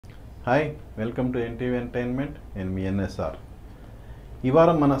Hi, welcome to NTV entertainment. నేను మీ NSR. ఈ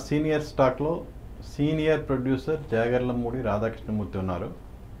వారం మన సీనియర్ స్టాక్లో సీనియర్ ప్రొడ్యూసర్ జాగర్లమూడి రాధా కృష్ణమూర్తి ఉన్నారు.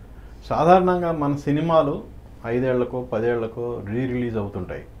 సాధారణంగా మన సినిమాలు 5 ఏళ్లకో 10 ఏళ్లకో రిలీజ్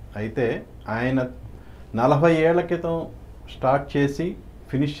అవుతుంటాయి. అయితే ఆయన 40 ఏళ్ల క్రితం స్టార్ట్ చేసి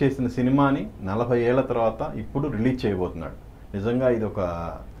ఫినిష్ చేసిన సినిమాని 40 ఏళ్ల తర్వాత ఇప్పుడు రిలీజ్ చేయబోతున్నాడు. నిజంగా ఇది ఒక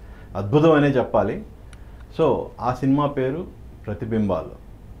అద్భుతం అనే చెప్పాలి. సో ఆ సినిమా పేరు ప్రతిబింబాలు.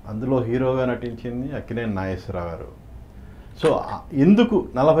 అందులో హీరోగా నటించింది అక్కినేని నాగేశ్వరరావు గారు. సో ఎందుకు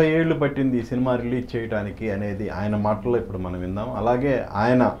 40 ఏళ్ళు పట్టింది ఈ సినిమా రిలీజ్ చేయడానికి అనేది ఆయన మాటల్లో ఇప్పుడు మనం విందాం. అలాగే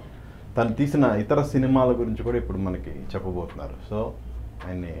ఆయన తను తీసిన ఇతర సినిమాల గురించి కూడా ఇప్పుడు మనకి చెప్పబోతున్నారు. సో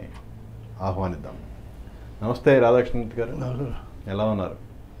ఆయన్ని ఆహ్వానిద్దాం. నమస్తే రాధాకృష్ణమూర్తి గారు, ఎలా ఉన్నారు?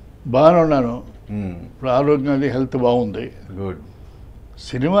 బాగానే ఉన్నాను. ఇప్పుడు ఆరోగ్యం అది హెల్త్ బాగుంది. గుడ్.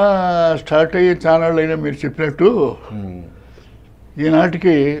 సినిమా స్టార్ట్ అయ్యే ఛానల్ అయినా మీరు చెప్పినట్టు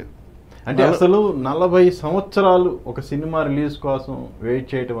ఈనాటికి అంటే అసలు 40 సంవత్సరాలు ఒక సినిమా రిలీజ్ కోసం వెయిట్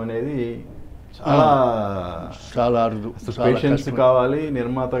చేయటం అనేది చాలా అరుదు. పేషెన్స్ కావాలి.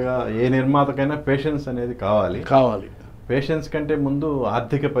 ఏ నిర్మాతకైనా పేషెన్స్ అనేది కావాలి. పేషెన్స్ కంటే ముందు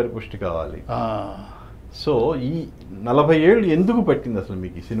ఆర్థిక పరిపుష్టి కావాలి. సో ఈ 40 ఏళ్ళు ఎందుకు పట్టింది అసలు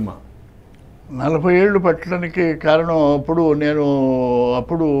మీకు ఈ సినిమా? 40 ఏళ్ళు పట్టడానికి కారణం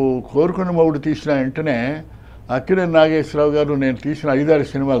అప్పుడు కోరుకున్న మొగుడు తీసిన వెంటనే అక్కినేని నాగేశ్వరరావు గారు నేను తీసిన 5-6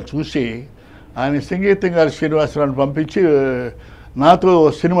 సినిమాలు చూసి ఆయన సంగీతం గారి శ్రీనివాసరావుని పంపించి నాతో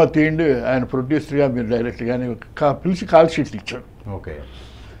సినిమా తీయండి, ఆయన ప్రొడ్యూసర్గా మీరు డైరెక్ట్గానే పిలిచి కాల్ షీట్లు ఇచ్చాడు. ఓకే.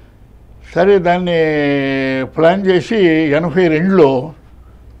 సరే దాన్ని ప్లాన్ చేసి 82లో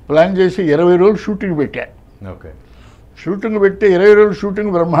ప్లాన్ చేసి 20 రోజులు షూటింగ్ పెట్టా. ఓకే. షూటింగ్ పెడితే 20 రోజులు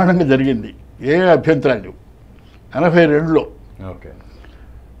షూటింగ్ బ్రహ్మాండంగా జరిగింది, ఏ అభ్యంతరాలు 82లో. ఓకే.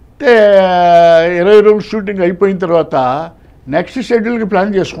 అయితే 20 రోజులు షూటింగ్ అయిపోయిన తర్వాత నెక్స్ట్ షెడ్యూల్కి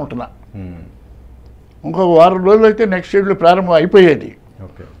ప్లాన్ చేసుకుంటున్నా. ఇంకొక వారం రోజులు అయితే నెక్స్ట్ షెడ్యూల్ ప్రారంభం అయిపోయేది.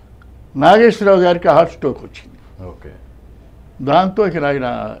 ఓకే. నాగేశ్వరరావు గారికి హార్ట్ స్ట్రోక్ వచ్చింది. ఓకే. దాంతో ఇక ఆయన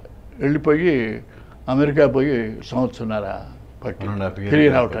వెళ్ళిపోయి అమెరికా పోయి సంవత్సరాల పట్టింది తిరిగి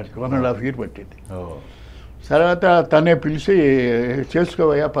రావడానికి. 1.5 years పట్టింది. తర్వాత తనే పిలిచి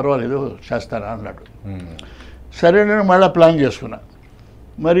చేసుకోవయ్యా పర్వాలేదు చేస్తానా అన్నాడు. సరే నేను మళ్ళీ ప్లాన్ చేసుకున్నా.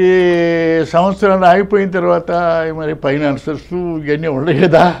 మరి సంవత్సరాలు అయిపోయిన తర్వాత మరి ఫైనాన్సర్స్ ఇవన్నీ ఉండవు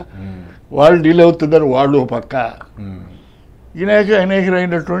కదా, వాళ్ళు డీల్ అవుతుందని వాళ్ళు పక్క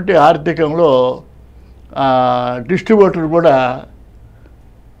అనేకమైనటువంటి ఆర్థికంలో డిస్ట్రిబ్యూటర్ కూడా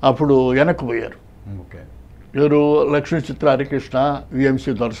అప్పుడు వెనక్కిపోయారు. ఎవరు? లక్ష్మీ చిత్ర హరికృష్ణ, VMC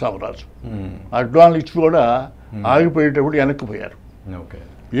దొరసామరాజు అడ్వాన్స్ ఇచ్చి కూడా ఆగిపోయేటప్పుడు వెనక్కిపోయారు.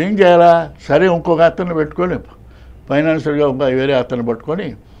 ఏం చేయాలా? సరే ఇంకొక అతన్ని పెట్టుకొని ఫైనాన్షియల్గా వేరే అతన్ని పట్టుకొని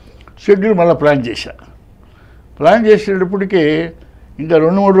షెడ్యూల్ మళ్ళీ ప్లాన్ చేసేటప్పటికి ఇంకా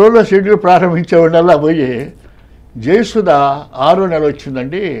 2-3 రోజుల్లో షెడ్యూల్ ప్రారంభించేవాళ్ళ పోయి జయసుధ 6వ నెల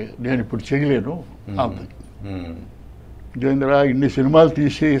వచ్చిందండి, నేను ఇప్పుడు చేయలేను అంది. జయేంద్ర ఇన్ని సినిమాలు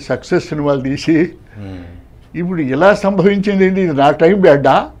తీసి సక్సెస్ సినిమాలు తీసి ఇప్పుడు ఇలా సంభవించింది ఏంటి, ఇది నా టైం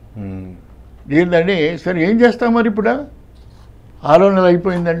బ్యాడ్డా ఏందని. సరే ఏం చేస్తాం మరి ఇప్పుడు 6వ నెల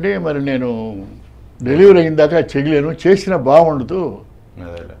అయిపోయిందండి, మరి నేను డెలివరీ అయిందాకా చేయలేను, చేసినా బాగుండదు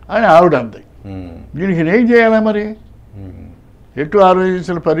అని ఆవిడ అంది. దీనికి నేనేం చేయాలా మరి? ఎటు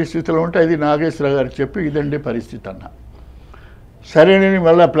ఆలోచించిన పరిస్థితులు ఉంటే అది నాగేశ్వరరావు గారికి చెప్పి ఇదండి పరిస్థితి అన్న. సరే నేను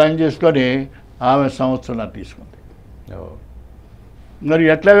మళ్ళీ ప్లాన్ చేసుకొని ఆమె సంవత్సరం తీసుకుంది. మరి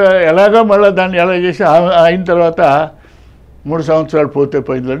ఎలాగో మళ్ళీ దాన్ని ఎలా చేసి అయిన తర్వాత 3 సంవత్సరాలు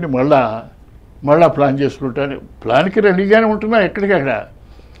పోయిందండి. మళ్ళా ప్లాన్ చేసుకుంటాను. ప్లాన్కి రెడీగానే ఉంటున్నా ఎక్కడికక్కడ.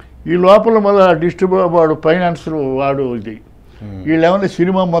 ఈ లోపల మళ్ళీ డిస్ట్రిబ్యూటర్ వాడు ఫైనాన్సర్ వాడు ఇది వీళ్ళేమన్నా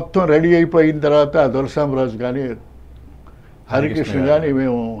సినిమా మొత్తం రెడీ అయిపోయిన తర్వాత దొరసామరాజు కానీ హరికృష్ణ కానీ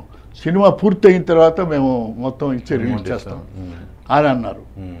మేము సినిమా పూర్తయిన తర్వాత మేము మొత్తం ఇచ్చి రిలీజ్ చేస్తాం అని అన్నారు.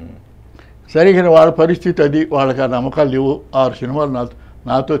 సరిగ్గా వాళ్ళ పరిస్థితి అది, వాళ్ళకి ఆ నమ్మకాలు లేవు. 6 సినిమాలు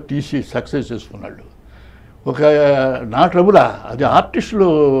నాతో తీసి సక్సెస్ చేసుకున్నాడు. నా ట్రబులా అది, ఆర్టిస్టులు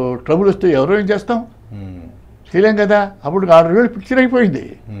ట్రబుల్ వస్తే ఎవరో ఏం చేస్తాం, చేయలేం కదా. అప్పుడు 6 వేలు పిక్చర్ అయిపోయింది.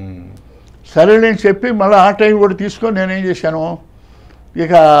 సరేలేని చెప్పి మళ్ళీ ఆ టైం కూడా తీసుకొని నేనేం చేశాను,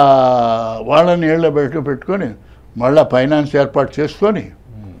 ఇక వాళ్ళని ఏళ్ళ పెట్టుకొని మళ్ళీ ఫైనాన్స్ ఏర్పాటు చేసుకొని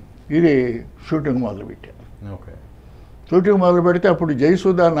ఇది షూటింగ్ మొదలుపెట్టాను. షూటింగ్ మొదలు పెడితే అప్పుడు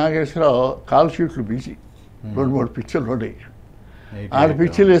జయసుధ నాగేశ్వరరావు కాల్ షీట్లు బిజీ, 2-3 పిక్చర్లు ఉన్నాయి. 6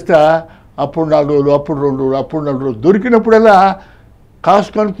 పిక్చర్లు వేస్తే అప్పుడు 4 రోజులు, అప్పుడు 2 రోజులు, అప్పుడు 4 రోజులు దొరికినప్పుడల్లా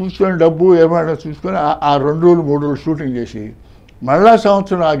కాసుకొని కూర్చొని డబ్బు ఏమైనా చూసుకొని ఆ 2 రోజులు 3 రోజులు షూటింగ్ చేసి మళ్ళా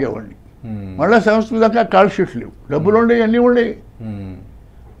సంవత్సరం ఆగేవాడిని. మళ్ళీ సంవత్సరం దాకా కాల్ షీట్లు లేవు, డబ్బులు ఉండేవి, అన్నీ ఉండేవి.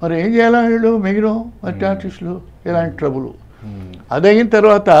 మరి ఏం చేయాలా వీళ్ళు మిగిలిన మట్టి ఆర్టిస్టులు ఇలాంటి ట్రబుల్. అది అయిన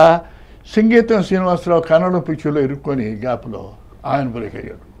తర్వాత సంగీతం శ్రీనివాసరావు కన్నడ పిక్చర్లో ఇరుక్కొని గ్యాప్లో ఆయన బ్రేక్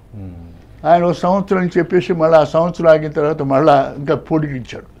అయ్యాడు. ఆయన ఒక సంవత్సరం చెప్పేసి మళ్ళీ ఆ సంవత్సరం ఆగిన తర్వాత మళ్ళీ ఇంకా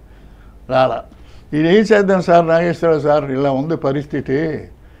పొడిగించాడు. రాలా. ఇది ఏం చేద్దాం సార్ నాగేశ్వరరావు సార్, ఇలా ఉంది పరిస్థితి,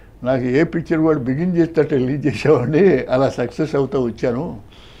 నాకు ఏ పిక్చర్ కూడా బిగిన్ చేసేటట్టు రిలీజ్ చేసేవాడిని, అలా సక్సెస్ అవుతూ వచ్చాను,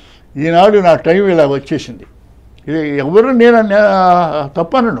 ఈనాడు నా టైం ఇలా వచ్చేసింది, ఇది ఎవరు నేను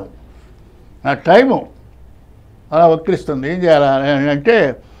తప్పనను, నా టైము అలా వక్రిస్తుంది, ఏం చేయాలి అంటే,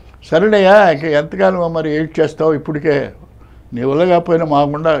 సరేనయ్యా ఇక ఎంతకాలం మరి ఏడ్ చేస్తావు, ఇప్పటికే నీ వల్ల కాకపోయినా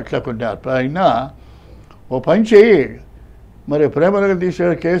మాకుండా ఇట్లా కొన్ని అయినా ఓ పని చెయ్యి, మరి ప్రేమగా తీసే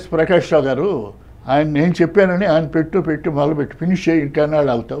కేఎస్ ప్రకాష్ రావు గారు, ఆయన నేను చెప్పానని ఆయన పెట్టి మొదలుపెట్టి ఫినిష్ చేయి,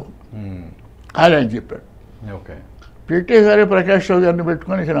 ఇంకన్నాళ్ళు అవుతావు అని ఆయన చెప్పాడు. ఓకే, పెట్టేసరి ప్రకాష్ రావు గారిని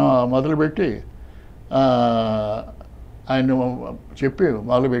పెట్టుకొని ఇక్కడ మొదలుపెట్టి ఆయన చెప్పి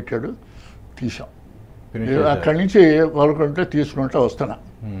మొదలుపెట్టాడు, తీసాం. అక్కడి నుంచి మొదలుకుంటే తీసుకుంటూ వస్తున్నా.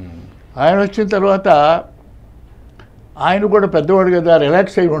 ఆయన వచ్చిన తర్వాత ఆయన కూడా పెద్దవాడు కదా,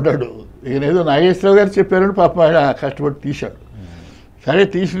 రిలాక్స్ అయి ఉంటాడు. ఈయనేదో నాగేశ్వరరావు గారు చెప్పారని పాపం ఆయన కష్టపడి తీశాడు. సరే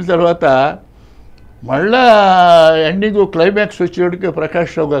తీసిన తర్వాత మళ్ళా ఎండింగ్ క్లైమాక్స్ వచ్చేటికి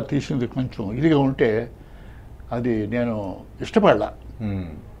ప్రకాష్ రావు గారు తీసింది కొంచెం ఇదిగా ఉంటే అది నేను ఇష్టపడలా.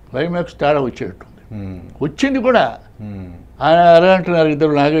 క్లైమాక్స్ తేడా వచ్చేటట్టుంది, వచ్చింది కూడా. ఆయన ఎలా అంటున్నారు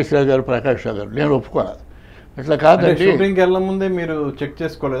ఇద్దరు, నాగేశ్వరరావు గారు ప్రకాష్ రావు గారు, నేను ఒప్పుకోను. అట్లా కాదండి, షూటింగ్కి వెళ్ళే ముందే మీరు చెక్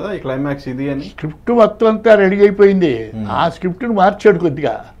చేసుకోలేదా ఈ క్లైమాక్స్ ఇది అని? స్క్రిప్ట్ మొత్తం అంతా రెడీ అయిపోయింది, ఆ స్క్రిప్ట్ని మార్చాడు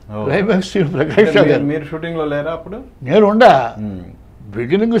కొద్దిగా. క్లైమాక్స్ ప్రకాష్ రావు గారు. మీరు షూటింగ్లో లేరా అప్పుడు? నేను ఉండా,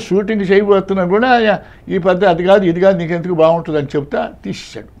 బిగినింగ్ షూటింగ్ చేయబోతున్నా కూడా ఈ పద్ధతి అది కాదు ఇది కాదు నీకు ఎందుకు బాగుంటుంది అని చెప్తా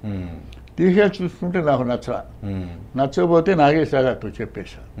తీసేశాడు. తీసేసి చూసుకుంటే నాకు నచ్చకపోతే నాగేశ్వర గారితో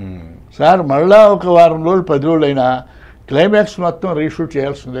చెప్పేశాను, సార్ మళ్ళా ఒక వారం రోజులు 10 రోజులు అయినా క్లైమాక్స్ మొత్తం రీషూట్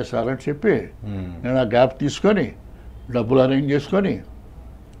చేయాల్సిందే సార్ అని చెప్పి నేను ఆ గ్యాప్ తీసుకొని డబ్బులు అరేంజ్ చేసుకొని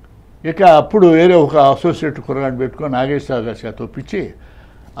ఇక అప్పుడు వేరే ఒక అసోసియేట్ కుర్రాన్ని పెట్టుకొని నాగేశ్వర గారి చేత ఒప్పించి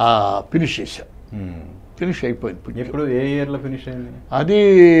ఫినిష్ చేశాను. ఫినిష్ అయిపోయింది. ఇప్పుడు ఏ ఇయర్లో ఫినిష్ అయింది? అది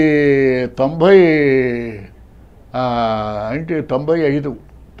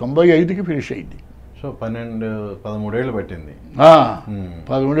 95కి ఫినిష్ అయింది. సో 13 ఏళ్ళు పట్టింది.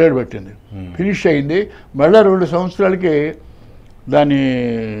 13 ఏళ్ళు పట్టింది, ఫినిష్ అయింది. మళ్ళీ 2 సంవత్సరాలకి దాని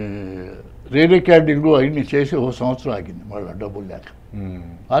రీ రికార్డింగ్ అవన్నీ చేసి 1 సంవత్సరం ఆగింది, మళ్ళీ డబ్బులు లేక.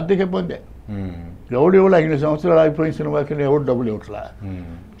 ఆర్థిక ఇబ్బందే, ఎవడు ఇవ్వలే. 5 సంవత్సరాలు అయిపోయిన సినిమాకి ఎవడు డబ్బులు ఇవ్వట్లా.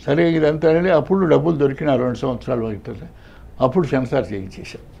 సరే ఇదంతా అప్పుడు డబ్బులు దొరికిన 2 సంవత్సరాలు అవుతుంది, అప్పుడు సెన్సార్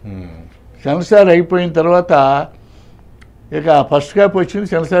చేయించేసాం. సెన్సార్ అయిపోయిన తర్వాత ఇక ఫస్ట్ క్యాప్ వచ్చింది,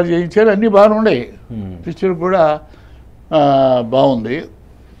 సెన్సార్ చేయించారు, అన్నీ బాగానే ఉన్నాయి. పిక్చర్ కూడా బాగుంది,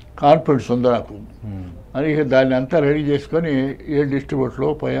 కాన్ఫిడెన్స్ ఉంది నాకు అని. ఇక దాన్ని అంతా రెడీ చేసుకొని ఏ డిస్ట్రిబ్యూటర్లో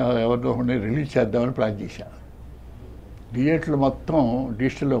ఎవరితో ఉండి రిలీజ్ చేద్దామని ప్లాన్ చేశాను. థియేటర్లు మొత్తం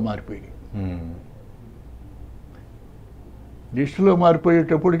డిజిటల్లో మారిపోయి, డిజిటల్లో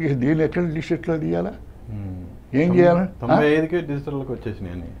మారిపోయేటప్పటికి దీన్ని ఎక్కడ డిజిటల్లో తీయాలా, ఏం చేయాలి? 95కి డిజిటల్లోకి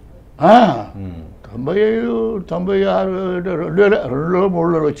వచ్చేసినాయి. 95, 96, 2002లో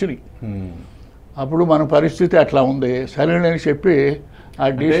 2003లో వచ్చినాయి. అప్పుడు మన పరిస్థితి అట్లా ఉంది. సరేనని చెప్పి ఆ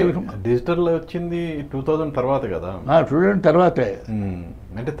డిజిటల్ వచ్చింది 2000 తర్వాత కదా? 2000 తర్వాతే.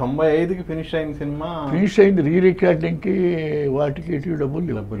 అంటే 95కి ఫినిష్ అయిన సినిమా ఫినిష్ అయింది, రీ రికార్డింగ్కి వాటికి ఇటు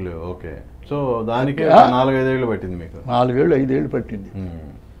డబ్బులు లేవు. ఓకే, సో దానికి 4-5 ఏళ్ళు పట్టింది మీకు? 4 ఏళ్ళు 5 ఏళ్ళు పట్టింది.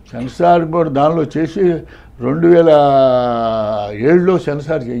 సెన్సార్ కూడా దానిలో చేసి 2007లో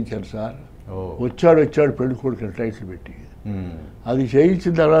సెన్సార్ చేయించారు సార్. వచ్చాడు పెళ్లి కొడుకు టైటిల్ పెట్టి, అది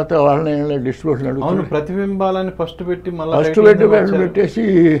చేయించిన తర్వాత వాళ్ళని డిస్ట్రిబ్యూషన్ అడుగుతారు. ప్రతిబింబాలని ఫస్ట్ పెట్టేసి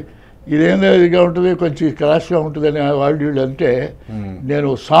ఇదేందో ఇదిగా ఉంటుంది, కొంచెం క్లాస్గా ఉంటుందని వాళ్ళు అంటే, నేను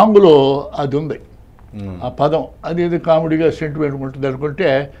సాంగ్లో అది ఉంది ఆ పదం, అది ఇది కామెడీగా సెంటిమెంట్ ఉంటుంది అనుకుంటే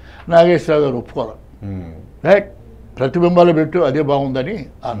నాగేశ్వరరావు గారు ఒప్పుకోవాలి, రైట్ ప్రతిబింబాలు పెట్టు అదే బాగుందని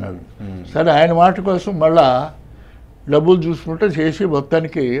అన్నాడు. సరే ఆయన మాట కోసం మళ్ళా డబ్బులు చూసుకుంటే చేసి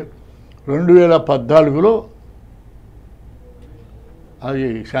మొత్తానికి 2014లో అది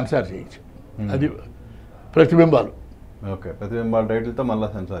సెన్సార్ చేయించు. అది ప్రతిబింబాలు. ఓకే, ప్రతిబింబాల టైటిల్తో మళ్ళీ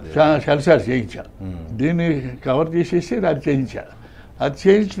సెన్సార్ చేయించా. దీన్ని కవర్ చేసేసి అది చేయించా. అది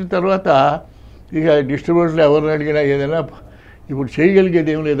చేయించిన తర్వాత ఇక డిస్ట్రిబ్యూటర్లు ఎవరిని అడిగినా ఏదైనా ఇప్పుడు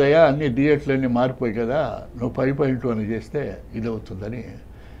చేయగలిగేది ఏం లేదయ్యా, అన్ని థియేటర్లు అన్నీ మారిపోయి కదా, నువ్వు 5.2 అని చేస్తే ఇది అవుతుందని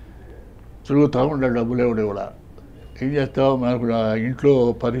తిరుగుతూ ఉండాలి. డబ్బులు కూడా ఏం చేస్తావు, మనకు ఇంట్లో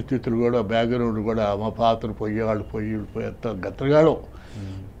పరిస్థితులు కూడా బ్యాక్గ్రౌండ్ కూడా మా పాత్ర పోయి వాళ్ళు పోయి ఎంత గత్తరగాడు.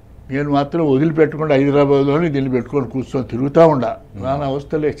 నేను మాత్రం వదిలిపెట్టకుండా హైదరాబాద్లోనే దీన్ని పెట్టుకొని కూర్చొని తిరుగుతూ ఉండా. నాన్న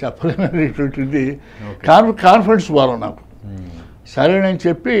అవస్థలే చెప్పలేనటువంటిది. కాన్ఫిడెన్స్ పోవాలి నాకు. సరేనని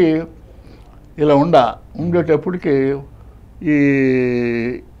చెప్పి ఇలా ఉండేటప్పటికి ఈ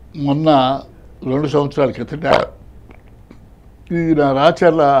మొన్న 2 సంవత్సరాల కిందట ఈ నా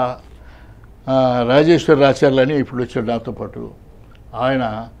రాచర్ల రాజేశ్వర్ రాచర్ల అని ఇప్పుడు వచ్చాడు నాతో పాటు. ఆయన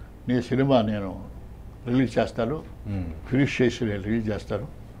నీ సినిమా నేను రిలీజ్ చేస్తాను, ఫినిష్ చేసి నేను రిలీజ్ చేస్తాను,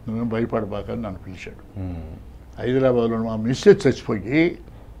 నువ్వు భయపడబాకని నన్ను పిలిచాడు. హైదరాబాద్లో మా మిస్సెస్ చచ్చిపోయి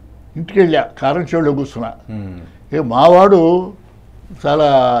ఇంటికి వెళ్ళా, కారం చెవులో కూర్చున్నా. మావాడు చాలా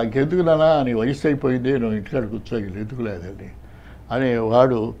ఇంకెందుకు నాన్న నీ వయసు అయిపోయింది, నువ్వు ఇంటికాడ కూర్చో, ఎందుకు లేదండి అని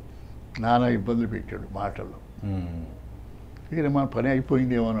వాడు నానా ఇబ్బందులు పెట్టాడు మాటల్లో. ఇక మన పని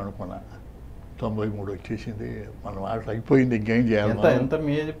అయిపోయిందేమో అని అనుకున్నా. 93 వచ్చేసింది, మన మాట అయిపోయింది, ఇంకేం చేయాలి. ఎంత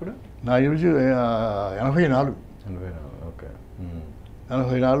మీ ఏజ్ ఇప్పుడు? నా ఏజ్ 84. ఓకే.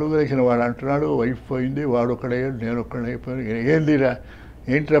 84 వేసిన వాడు అంటున్నాడు వైఫ్ పోయింది, వాడు ఒక్కడయ్యాడు, నేను ఒక్కడైపోయాను.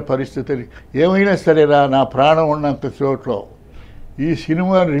 ఏంట్రా పరిస్థితి? ఏమైనా సరేరా, నా ప్రాణం ఉన్నంత చోట్లో ఈ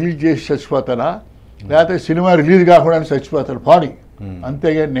సినిమా రిలీజ్ చేసి చచ్చిపోతానా, లేకపోతే సినిమా రిలీజ్ కాకుండా చచ్చిపోతాను పాడి.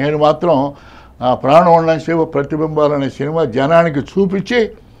 అంతేగాని నేను మాత్రం ఆ ప్రాణం ఉండని సేవ ప్రతిబింబాలు అనే సినిమా జనానికి చూపించి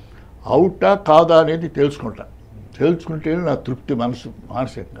అవుటా కాదా అనేది తెలుసుకుంటే నా తృప్తి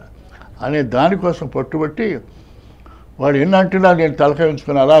మానసికంగా అనే దానికోసం పట్టుబట్టి వాడు ఎన్ని అంటున్నా నేను తలకాయ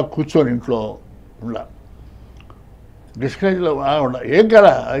ఉంచుకొని అలా కూర్చొని ఇంట్లో ఉండా. డిస్కరేజ్లో ఏం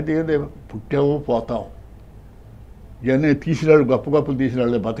కదా అయితే ఏంది, పుట్టావు పోతాం, ఇవన్నీ తీసినాడు గొప్పలు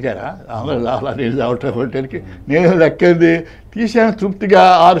తీసినాడు బతికారా, అందరూ అలా నేను అవటానికి నేను లెక్కేది తీసాను తృప్తిగా.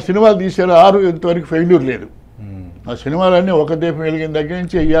 6 సినిమాలు తీశాను, 6 ఇంతవరకు ఫెయిల్యూర్ లేదు. ఆ సినిమాలన్నీ ఒక దీపం వెలిగిన దగ్గర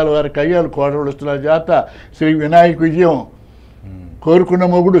నుంచి ఇయ్యాల వారికి అయ్యాలి, కోటలు వస్తున్న జాత, శ్రీ వినాయక విజయం, కోరుకున్న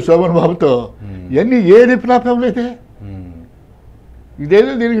మొగుడు శోభన్ బాబుతో, ఇవన్నీ ఏది ప్రాబ్లం అయితే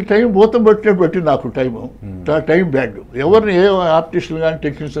ఇదేదో దీనికి టైం భూతం పట్టి నాకు టైం బ్యాడ్. ఎవరిని ఏ ఆర్టిస్టులు కానీ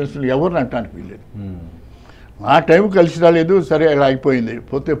టెక్నీషియన్స్లు ఎవరిని అంటానికి వీల్లేదు. ఆ టైం కలిసి రాలేదు, సరే అలా అయిపోయింది,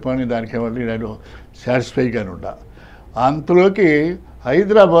 పోతే పని దానికి ఏమని నేను సాటిస్ఫైగానే ఉండా. అంతలోకి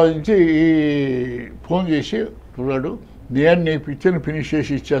హైదరాబాద్ నుంచి ఈ ఫోన్ చేసి చూడాడు, నేను నీ పిక్చర్ని ఫినిష్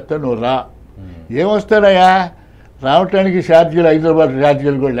చేసి ఇచ్చేస్తాను, నువ్వు రా. ఏమొస్తానయ్యా, రావటానికి ఛార్జీలు, హైదరాబాద్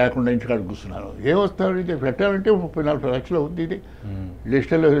ఛార్జీలు కూడా లేకుండా ఇంటికాడ కూర్చున్నాను. ఏమొస్తాను ఇది పెట్టాలంటే 30-40 లక్షలు అవుతుంది, ఇది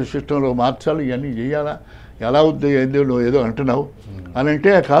డిజిటల్ సిస్టంలో మార్చాలి, ఇవన్నీ చేయాలా, ఎలా అవుద్ది ఏంది నువ్వు ఏదో అంటున్నావు అని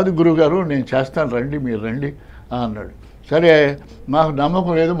అంటే, కాదు గురువుగారు నేను చేస్తాను, రండి మీరు రండి అన్నాడు. సరే నాకు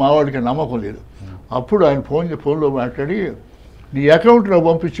నమ్మకం లేదు, మావాడికి నమ్మకం లేదు. అప్పుడు ఆయన ఫోన్లో మాట్లాడి నీ అకౌంట్ నాకు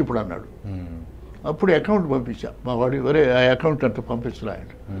పంపించి ఇప్పుడు అన్నాడు. అప్పుడు అకౌంట్ పంపించా, మా వాడి వరే ఆ అకౌంట్ అంతా పంపించరా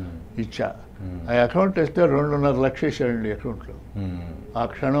ఆయన ఇచ్చా. ఆ అకౌంట్ ఇస్తే 2.5 లక్షలు వేసాడండి అకౌంట్లో, ఆ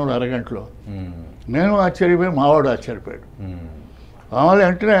క్షణంలో అరగంటలో. నేను ఆశ్చర్యపోయి, మావాడు ఆశ్చర్యపోయాడు. మామూలు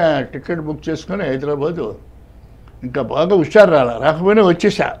వెంటనే టికెట్ బుక్ చేసుకొని హైదరాబాదు, ఇంకా బాగా హుషారు రాకపోయినా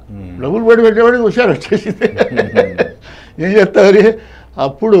వచ్చేసా. డబ్బులు పడి పెట్టేవాడికి హుషారు వచ్చేసింది. ఏం చెప్తారు.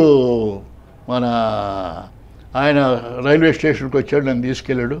 అప్పుడు మన ఆయన రైల్వే స్టేషన్కి వచ్చాడు, నన్ను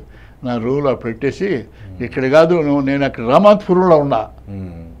తీసుకెళ్ళాడు, నా రూమ్లో పెట్టేసి, ఇక్కడ కాదు నేను అక్కడ రామాంతపురంలో ఉన్నా,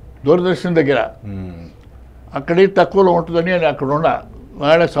 దూరదర్శన్ దగ్గర, అక్కడే తక్కువలో ఉంటుందని నేను అక్కడ ఉన్నా.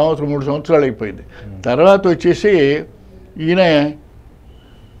 వాళ్ళ 3 సంవత్సరాలు అయిపోయింది. తర్వాత వచ్చేసి ఈయన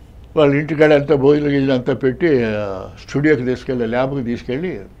వాళ్ళ ఇంటికాడ అంతా భోజనం గిజలు అంతా పెట్టి స్టూడియోకి తీసుకెళ్ళి, ల్యాబ్కి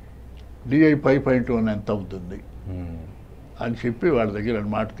తీసుకెళ్ళి DI 5.1 ఎంత అవుతుంది అని చెప్పి వాళ్ళ దగ్గర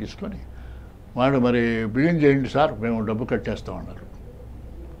మాట తీసుకొని, వాడు మరి బిగిన్ చేయండి సార్, మేము డబ్బు కట్టేస్తామన్నారు.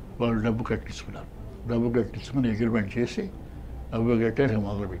 వాళ్ళు డబ్బు కట్టించుకున్నారు. డబ్బు కట్టించుకుని అగ్రిమెంట్ చేసి డబ్బు కట్టారు,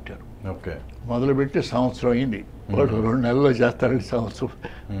 మొదలుపెట్టారు. ఓకే. మొదలుపెట్టి సంవత్సరం అయింది. వాడు 2 నెలల్లో చేస్తారని సంవత్సరం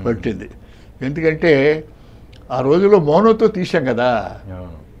పట్టింది. ఎందుకంటే ఆ రోజుల్లో మౌనంతో తీసాం కదా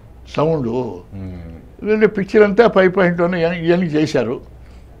సౌండ్. పిక్చర్ అంతా 5.1 ఇవన్నీ చేశారు,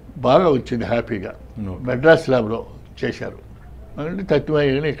 బాగా వచ్చింది హ్యాపీగా. మెడ్రాస్ ల్యాబ్లో చేశారు, అంటే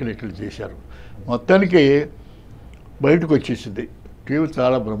తత్వమని ఇక్కడ చేశారు. మొత్తానికి బయటకు వచ్చేసింది, టీవీ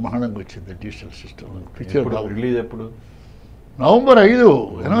చాలా బ్రహ్మాండంగా వచ్చింది డిజిటల్ సిస్టమ్. పిక్చర్ రిలీజ్ ఎప్పుడు? నవంబర్ 5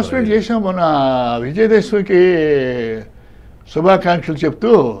 అనౌన్స్మెంట్ చేసాం. మన విజయదశమికి శుభాకాంక్షలు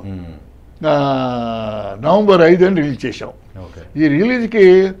చెప్తూ నవంబర్ 5 అని రిలీజ్ చేసాం. ఈ రిలీజ్కి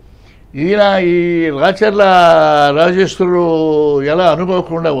ఈయన ఈ రాచర్ల రాజేశ్వరుడు ఎలా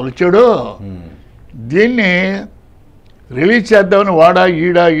అనుకోకుండా వచ్చాడో, దీన్ని రిలీజ్ చేద్దామని వాడా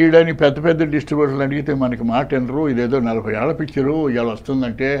ఈడని పెద్ద పెద్ద డిస్ట్రిబ్యూటర్లు అడిగితే మనకి మాట వినరు, ఇదేదో 40 ఏళ్ల పిక్చరు ఇలా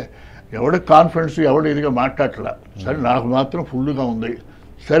వస్తుందంటే ఎవడికి కాన్ఫిడెన్స్, ఎవడు ఇదిగా మాట్లాడట్లా. సరే నాకు మాత్రం ఫుల్గా ఉంది,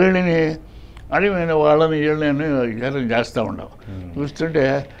 సరేనని అని నేను వాళ్ళని వీళ్ళని చేస్తూ ఉన్నాం. చూస్తుంటే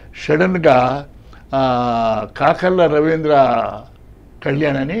సడన్గా కాకర్ల రవీంద్ర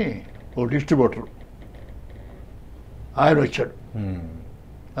కళ్యాణ్ అని ఓ డిస్ట్రిబ్యూటర్ ఆయన వచ్చాడు.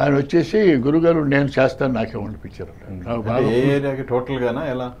 ఆయన వచ్చేసి గురుగారు నేను చేస్తాను, నాకేమనిపించారు.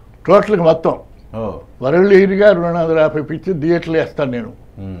 టోటల్గా మొత్తం వరల్డ్ వైడ్గా 250 పిక్చర్ థియేటర్లు వేస్తాను నేను,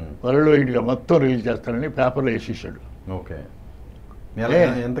 వరల్డ్ వైడ్గా మొత్తం రిలీజ్ చేస్తానని పేపర్లో వేసేసాడు. ఓకే,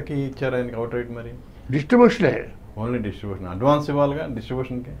 ఎంతకి ఇచ్చారు ఆయనకి అవుట్ రైట్? మరి డిస్ట్రిబ్యూషనే, ఓన్లీ డిస్ట్రిబ్యూషన్. అడ్వాన్స్ ఇవ్వాలిగా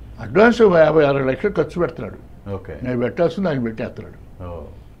డిస్ట్రిబ్యూషన్కి? అడ్వాన్స్ 50-60 లక్షలు ఖర్చు పెడుతున్నాడు. ఓకే, నేను పెట్టాల్సింది ఆయన పెట్టేస్తున్నాడు.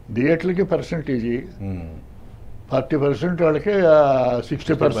 థియేటర్లకి పర్సంటేజీ 40% వాళ్ళకి,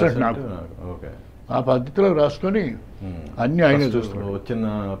 60% నాకు. ఓకే, ఆ పద్ధతిలో రాసుకొని అన్ని ఆయన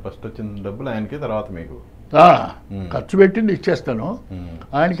ఫస్ట్ వచ్చిన డబ్బులు ఆయనకి, తర్వాత మీకు ఖర్చు పెట్టింది ఇచ్చేస్తాను.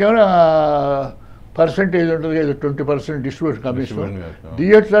 ఆయనకేమైనా పర్సంటేజ్ ఉంటుంది, 20% డిస్ట్రిబ్యూషన్ కమిషన్,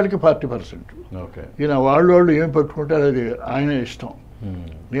 థియేటర్లకి 40%. ఈయన వాళ్ళు ఏం పెట్టుకుంటారు అది ఆయన ఇష్టం.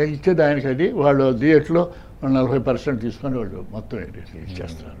 నేను ఇచ్చేది ఆయనకి, అది వాళ్ళు థియేటర్లో 40% తీసుకొని వాళ్ళు మొత్తం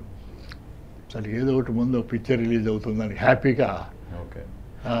ఇచ్చేస్తారు. అసలు ఏదో ఒకటి ముందు పిక్చర్ రిలీజ్ అవుతుందని హ్యాపీగా. ఓకే,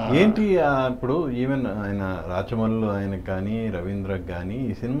 ఏంటి ఇప్పుడు ఈవెన్ ఆయన రాచమల్లు ఆయనకు కానీ రవీంద్రకు కానీ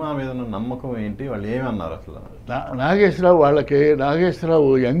ఈ సినిమా మీద ఉన్న నమ్మకం ఏంటి? వాళ్ళు ఏమన్నారు అసలు?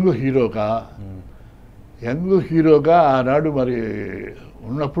 నాగేశ్వరరావు యంగ్ హీరోగా ఆనాడు మరి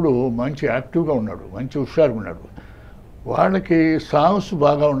ఉన్నప్పుడు మంచి యాక్టివ్గా ఉన్నాడు, మంచి హుషారుగా ఉన్నాడు. వాళ్ళకి సాంగ్స్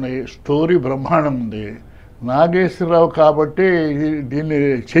బాగా ఉన్నాయి, స్టోరీ బ్రహ్మాండం ఉంది. నాగేశ్వరరావు కాబట్టి దీన్ని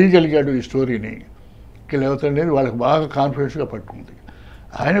చేయగలిగాడు ఈ స్టోరీని, లేకపోతే వాళ్ళకి బాగా కాన్ఫిడెన్స్గా పట్టుకుంది.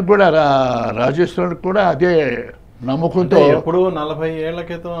 ఆయనకు కూడా రాజేశ్వరుడికి కూడా అదే నమ్మకంతో. ఇప్పుడు 40 ఏళ్ల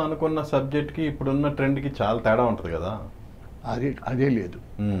క్రితం అనుకున్న సబ్జెక్ట్కి ఇప్పుడున్న ట్రెండ్కి చాలా తేడా ఉంటుంది కదా. అదే లేదు,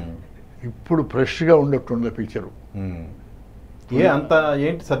 ఇప్పుడు ఫ్రెష్గా ఉండట్టుంది పిక్చరు. అంత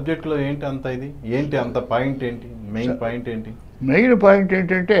ఏంటి సబ్జెక్ట్లో ఏంటి అంత ఇది ఏంటి అంత పాయింట్ ఏంటి? మెయిన్ పాయింట్ ఏంటి? మెయిన్ పాయింట్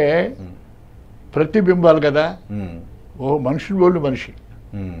ఏంటంటే ప్రతిబింబాలు కదా, ఓ మనిషిని వాళ్ళు మనిషి.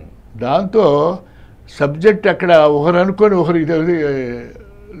 దాంతో సబ్జెక్ట్ అక్కడ ఒకరు అనుకొని ఒకరు ఇది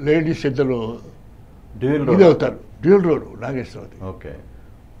లేడీస్ ఇద్దరు ఇది అవుతారు, డ్యూయల్ రోల్ నాగేశ్వరరావు. ఓకే,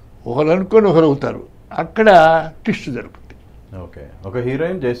 ఒకరు అనుకొని ఒకరు అవుతారు, అక్కడ ట్విస్ట్ జరుగుతుంది. ఓకే, ఒక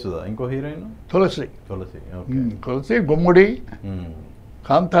హీరోయిన్ జయసుధ, ఇంకో హీరోయిన్ తులసి, గుమ్మడి,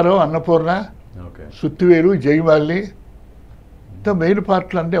 కాంతారావు, అన్నపూర్ణ, సుత్తివేలు, జయమాలి, ఇంత మెయిన్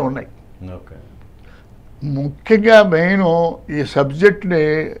పార్ట్లు అన్నీ ఉన్నాయి. ముఖ్యంగా మెయిన్ ఈ సబ్జెక్ట్ని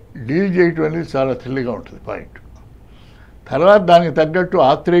డీల్ చేయటం అనేది చాలా థ్రిల్గా ఉంటుంది పాయింట్. తర్వాత దానికి తగ్గట్టు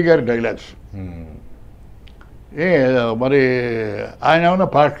ఆత్రేయ గారి డైలాగ్స్, మరి ఆయన ఏమన్నా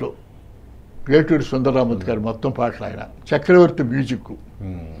పాటలు, ఏటూరి సుందరరామూర్తి గారు మొత్తం పాటలు, ఆయన చక్రవర్తి మ్యూజిక్.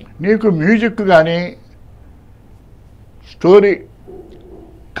 నీకు మ్యూజిక్ కానీ స్టోరీ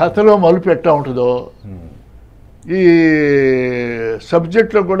కథలో మలుపు ఎట్టా ఉంటుందో ఈ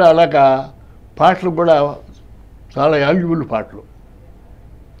సబ్జెక్ట్లో కూడా అలాగా పాటలు కూడా చాలా వాల్యుబుల్ పాటలు.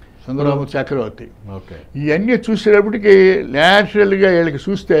 సుందరరామూర్తి, చక్రవర్తి, ఇవన్నీ చూసేటప్పటికి న్యాచురల్గా వీళ్ళకి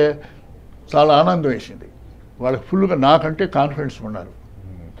చూస్తే చాలా ఆనందం వేసింది. వాళ్ళకి ఫుల్గా నాకంటే కాన్ఫిడెన్స్ ఉన్నారు.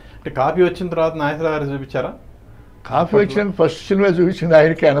 అంటే కాపీ వచ్చిన తర్వాత నాగేశ్వరరావు గారు చూపించారా? కాపీ వచ్చిన ఫస్ట్ సినిమా చూపించింది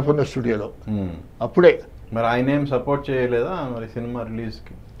ఆయనకి అన్నపూర్ణ స్టూడియోలో. అప్పుడే మరి ఆయన ఏం సపోర్ట్ చేయలేదా మరి సినిమా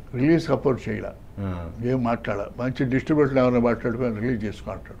రిలీజ్ సపోర్ట్ చేయలే, ఏం మాట్లాడాలి, మంచి డిస్ట్రిబ్యూటర్ ఏమైనా మాట్లాడుకొని రిలీజ్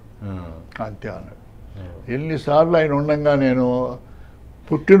చేసుకుంటాడు అంతే అన్నాడు. ఎన్నిసార్లు ఆయన ఉండగా నేను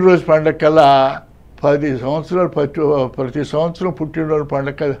పుట్టినరోజు పండగకల్లా 10 సంవత్సరాలు ప్రతి సంవత్సరం పుట్టినరోజు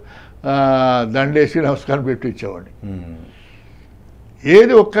పండగ దండేసి నమస్కారం పెట్టి ఇచ్చేవాడిని.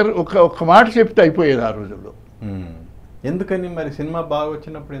 ఏది ఒక్క మాట చెప్తే అయిపోయేది ఆ రోజుల్లో. ఎందుకని మరి సినిమా బాగా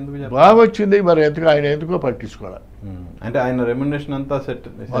వచ్చినప్పుడు ఎందుకు బాగా వచ్చింది మరి ఆయన ఎందుకో పట్టించుకోవాలి. అంటే ఆయన రెమ్యునరేషన్ అంతా సెట్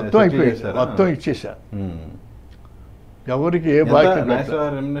మొత్తం అయిపోయింది, మొత్తం ఇచ్చేసా. ఎవరికి ఏ బాధ్యత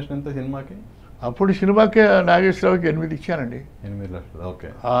రెమ్యునరేషన్ ఎంత సినిమాకి? అప్పుడు సినిమాకి నాగేశ్వరరావుకి 8 ఇచ్చానండి. 8 లక్షలు. ఓకే,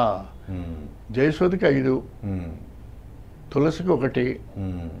 జయసుధకి 5, తులసికి 1,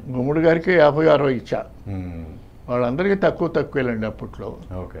 గుమ్మడి గారికి 50-60 ఇచ్చా. వాళ్ళందరికీ తక్కువేలండి అప్పట్లో.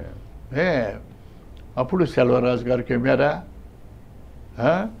 ఓకే, అప్పుడు సెల్వరాజు గారి కెమెరా,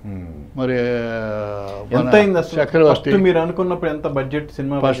 మరి చక్రవర్తి. మీరు అనుకున్నప్పుడు ఎంత బడ్జెట్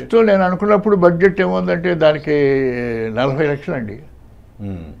సినిమా? ఫస్ట్ నేను అనుకున్నప్పుడు బడ్జెట్ ఏముందంటే దానికి 40 లక్షలు అండి.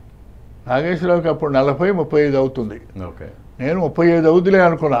 నాగేశ్వరరావుకి అప్పుడు 40-35 అవుతుంది. నేను 35 అవుతులే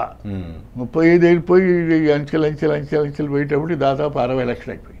అనుకున్నా. 35 వెళ్ళిపోయి అంచెలు పోయేటప్పుడు దాదాపు 60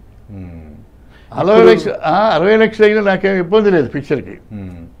 లక్షలు అయిపోయింది. 60 లక్షలు అయినా నాకేం ఇబ్బంది లేదు పిక్చర్కి.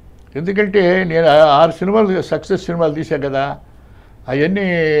 ఎందుకంటే నేను 6 సినిమాలు సక్సెస్ సినిమాలు తీశాను కదా, అవన్నీ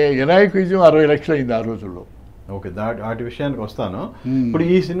వినాయక విజయం 60 లక్షలు అయింది ఆ రోజుల్లో. ఓకే, వాటి విషయానికి వస్తాను. ఇప్పుడు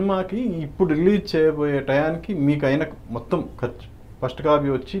ఈ సినిమాకి ఇప్పుడు రిలీజ్ చేయబోయే టయానికి మీకు అయిన మొత్తం ఖర్చు, ఫస్ట్ కాపీ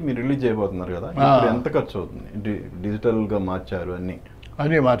వచ్చి మీరు రిలీజ్ చేయబోతున్నారు కదా, ఇప్పుడు ఎంత ఖర్చు అవుతుంది? డిజిటల్గా మార్చారు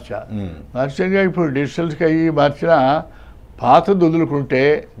అన్నీ మార్చాగా ఇప్పుడు డిజిటల్స్కి అవి మార్చిన పాత వదులుకుంటే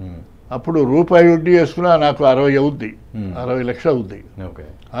అప్పుడు రూపాయి వడ్డీ వేసుకున్నా నాకు 60 అవుద్ది, 60 లక్షలు అవుద్ది.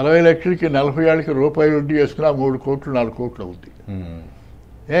 60 లక్షలకి 40 ఏళ్ళకి రూపాయి వడ్డీ వేసుకున్నా 3 కోట్లు 4 కోట్లు అవుద్ది.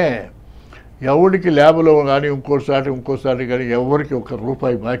 ఎవరికి ల్యాబ్లో కానీ ఇంకోసారి కానీ ఎవరికి ఒక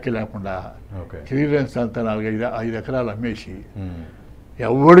రూపాయి బాకీ లేకుండా క్లియరెన్స్ అంతా 4-5 ఎకరాలు అమ్మేసి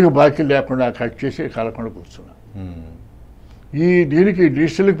ఎవరికి బాకీ లేకుండా కట్ చేసి కలకుండా కూర్చున్నా. దీనికి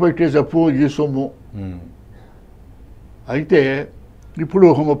డిజిటల్కి పెట్టే జప్పు ఈ సొమ్ము అయితే ఇప్పుడు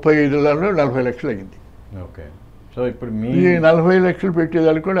ఒక 35 40 లక్షలు అయింది. సో ఇప్పుడు ఈ 40 లక్షలు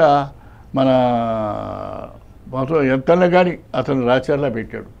పెట్టేదాన్ని కూడా మన మొత్తం ఎంతన్నా కానీ అతను రాచర్లా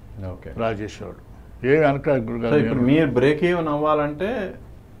పెట్టాడు రాజేశ్వరుడు. ఏమి అనకాడు. ఇప్పుడు మీరు బ్రేక్ ఈవెన్ అవ్వాలంటే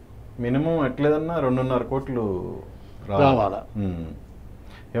మినిమం ఎట్లేదన్నా 2.5 కోట్లు రావాలా.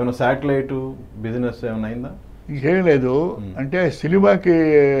 ఏమైనా శాటిలైట్ బిజినెస్ ఏమైనా అయిందా? ఇంకేం లేదు. అంటే సినిమాకి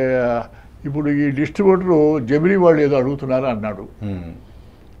ఇప్పుడు ఈ డిస్ట్రిబ్యూటరు జమినీ వాళ్ళు ఏదో అడుగుతున్నారు అన్నాడు.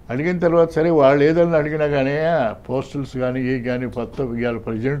 అడిగిన తర్వాత సరే వాళ్ళు ఏదన్నా అడిగినా కానీ పోస్టల్స్ కానీ ఏ కానీ కొత్త ఇవాళ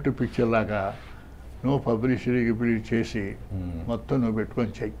ప్రజెంట్ పిక్చర్ లాగా నువ్వు పబ్లిసిటీ చేసి మొత్తం నువ్వు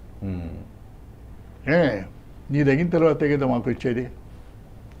పెట్టుకొని చెయ్యి, నీ తగిన తర్వాతే కదా మాకు వచ్చేది,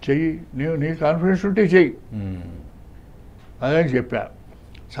 చెయ్యి, నీ కాన్ఫిడెన్స్ ఉంటే చెయ్యి అదని చెప్పా.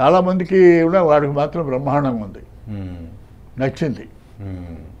 చాలామందికి కూడా వాడికి మాత్రం బ్రహ్మాండంగా ఉంది, నచ్చింది.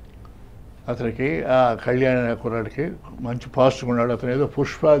 అతనికి ఆ కళ్యాణ కుర్రాడికి మంచి పాజిటివ్ ఉన్నాడు. అతను ఏదో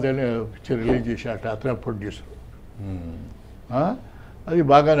పుష్ప అనే పిక్చర్ రిలీజ్ చేశాట, అతను ప్రొడ్యూసర్. అది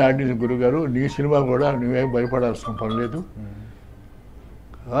బాగానే ఆడింది. గురుగారు నీ సినిమా కూడా నువ్వేం భయపడాల్సిన పని లేదు,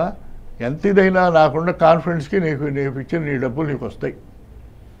 ఎంత ఇదైనా నాకున్న కాన్ఫిడెన్స్కి నీ పిక్చర్ నీ డబ్బులు నీకు వస్తాయి,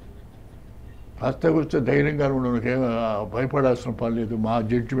 కాస్త కూర్చో ధైర్యంగా ఉండవు, నీకేం భయపడాల్సిన పని లేదు మా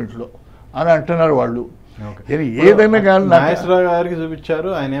జడ్జిమెంట్లో అని అంటున్నారు వాళ్ళు. ఏదైనా కానీ నాగేశ్వరరావు గారికి చూపించారు,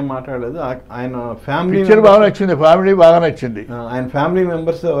 ఆయన ఏం మాట్లాడలేదు. ఆయన ఫ్యామిలీ పిక్చర్ బాగా నచ్చింది, ఫ్యామిలీ బాగా నచ్చింది. ఆయన ఫ్యామిలీ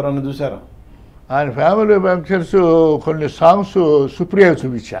మెంబర్స్ ఎవరన్నా చూసారా? ఆయన ఫ్యామిలీ మెంబర్స్ కొన్ని సాంగ్స్ సుప్రియ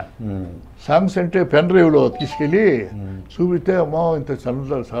చూపించా. సాంగ్స్ అంటే పెన్ డ్రైవ్లో తీసుకెళ్ళి చూపిస్తే అమ్మో ఇంత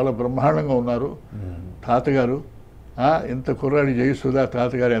చాలా బ్రహ్మాండంగా ఉన్నారు తాతగారు, ఇంత కుర్రాడి జయసుధా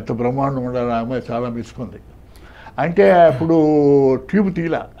తాతగారు ఎంత బ్రహ్మాండంగా ఉండాలి, ఆ అమ్మాయి చాలా మెచ్చుకుంది. అంటే అప్పుడు ట్యూబ్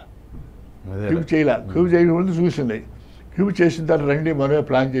తీలా, ట్యూబ్ చేయలే, ట్యూబ్ చేయకముందు చూసింది. ట్యూబ్ చేసిన తర్వాత రండి మనమే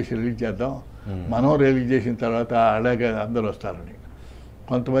ప్లాన్ చేసి రిలీజ్ చేద్దాం, మనం రిలీజ్ చేసిన తర్వాత అలాగే అందరూ వస్తారని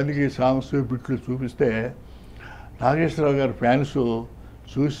కొంతమందికి సాంగ్స్ బిట్లు చూపిస్తే నాగేశ్వరరావు గారి ఫ్యాన్స్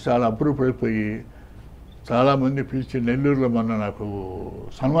చూసి చాలా అప్రూపడిపోయి చాలామంది పిలిచి నెల్లూరులో మొన్న నాకు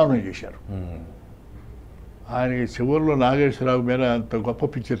సన్మానం చేశారు. ఆయనకి చివరిలో నాగేశ్వరరావు మీద అంత గొప్ప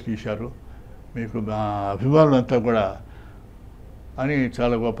పిక్చర్ తీశారు, మీకు మా అభిమానులంతా కూడా అని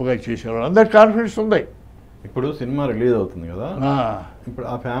చాలా గొప్పగా చేసేవాళ్ళు. అందరికి కాన్ఫిడెన్స్ ఉంది. ఇప్పుడు సినిమా రిలీజ్ అవుతుంది కదా, ఇప్పుడు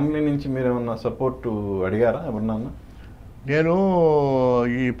ఆ ఫ్యామిలీ నుంచి మీరు ఏమన్నా సపోర్ట్ అడిగారా ఎవరన్నా? నేను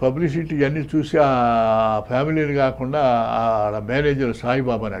ఈ పబ్లిసిటీ అన్నీ చూసి ఆ ఫ్యామిలీని కాకుండా ఆ మేనేజర్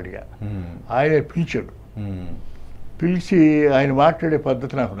సాయిబాబాని అడిగా. ఆయనే పిలిచాడు, పిలిచి ఆయన మాట్లాడే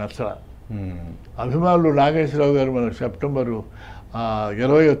పద్ధతి నాకు నచ్చలా. అభిమానులు నాగేశ్వరరావు గారు మన సెప్టెంబరు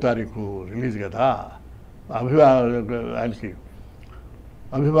 20వ తారీఖు రిలీజ్ కదా, ఆయనకి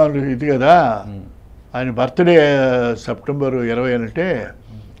అభిమానులు ఇది కదా, ఆయన బర్త్డే సెప్టెంబరు 20 అంటే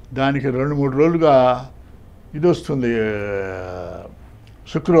దానికి 2-3 రోజులుగా ఇది వస్తుంది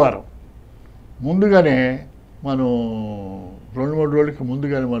శుక్రవారం. ముందుగానే మనం 2-3 రోజులకి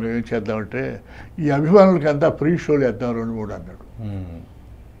ముందుగానే మనం ఏం చేద్దామంటే ఈ అభిమానులకి అంతా ప్రీ షోలు వేద్దాం 2-3 అన్నాడు.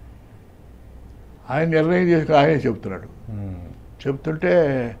 ఆయన నిర్ణయం చేసుకుని ఆయనే చెప్తున్నాడు. చెప్తుంటే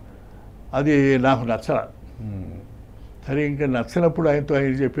అది నాకు నచ్చల. సరే ఇంకా నచ్చినప్పుడు ఆయనతో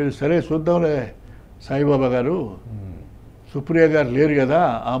ఆయన చెప్పేది సరే చూద్దాంలే సాయిబాబా గారు, సుప్రియ గారు లేరు కదా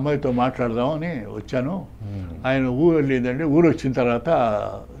ఆ అమ్మాయితో మాట్లాడదామని వచ్చాను. ఆయన ఊరు వెళ్ళిందండి, ఊరు వచ్చిన తర్వాత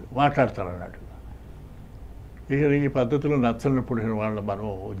మాట్లాడతారన్నాడు. ఇక ఈ పద్ధతిలో నచ్చనప్పుడు వాళ్ళని మనం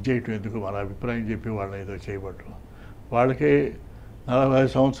చేయటం ఎందుకు, మన అభిప్రాయం చెప్పి వాళ్ళని ఏదో చేయబట్టు. వాళ్ళకి 40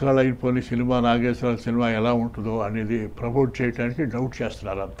 సంవత్సరాలు అయిపోయిన సినిమా నాగేశ్వరరావు సినిమా ఎలా ఉంటుందో అనేది ప్రమోట్ చేయడానికి డౌట్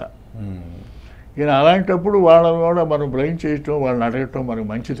చేస్తున్నారు అంతా. ఈయన అలాంటప్పుడు వాళ్ళని కూడా మనం బ్లైండ్ చేయటం, వాళ్ళని అడగటం మనకు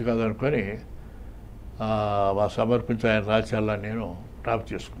మంచిది కాదనుకొని మా సమర్పించి ఆయన రాచాలా నేను డ్రాప్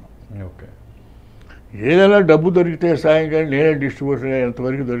చేసుకున్నాను. ఓకే, ఏదైనా డబ్బు దొరికితే సాయం కానీ నేనే డిస్ట్రిబ్యూటర్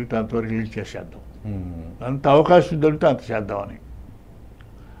ఎంతవరకు దొరికితే అంతవరకు రిలీజ్ చేసేద్దాం, అంత అవకాశం దొరికితే అంత చేద్దామని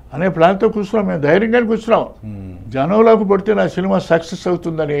అనే ప్లాన్తో కూర్చున్నాం. మేము ధైర్యంగానే కూర్చున్నాం. జనంలోకి పడితే నా సినిమా సక్సెస్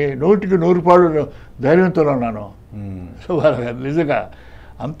అవుతుందని 100% ధైర్యంతో ఉన్నాను. సో నిజంగా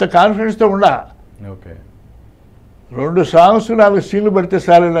అంత కాన్ఫిడెన్స్తో ఉండా. ఓకే, 2 సాంగ్స్ 4 సీన్లు పడితే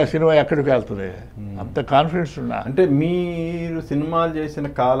సరే నా సినిమా ఎక్కడికి వెళ్తుంది, అంత కాన్ఫిడెన్స్ ఉన్నా. అంటే మీరు సినిమాలు చేసిన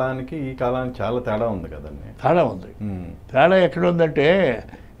కాలానికి ఈ కాలానికి చాలా తేడా ఉంది కదండి. తేడా ఉంది. తేడా ఎక్కడ ఉందంటే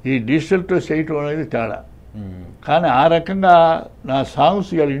ఈ డిజిటల్తో చేయటం అనేది తేడా. కానీ ఆ రకంగా నా సాంగ్స్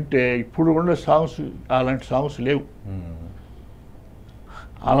ఇవాళ వింటే ఇప్పుడు ఉన్న సాంగ్స్ అలాంటి సాంగ్స్ లేవు,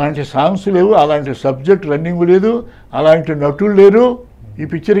 అలాంటి సాంగ్స్ లేవు, అలాంటి సబ్జెక్ట్ రన్నింగ్ లేదు, అలాంటి నటులు లేరు ఈ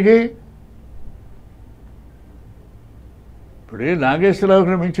పిక్చర్కి. ఇప్పుడు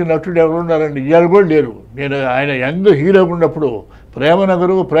నాగేశ్వరరావుకి మించిన నటుడు ఎవరున్నారండి? ఇవాళ కూడా లేరు. నేను ఆయన యంగ్ హీరోగా ఉన్నప్పుడు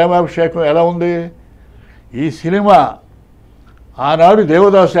ప్రేమనగరు, ప్రేమాభిషేకం ఎలా ఉంది? ఈ సినిమా ఆనాడు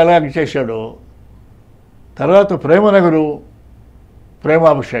దేవదాసు ఎలా చేశాడో, తర్వాత ప్రేమనగరు,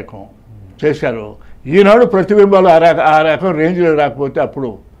 ప్రేమాభిషేకం చేశారు. ఈనాడు ప్రతిబింబాలు ఆ రకం రేంజ్లో రాకపోతే అప్పుడు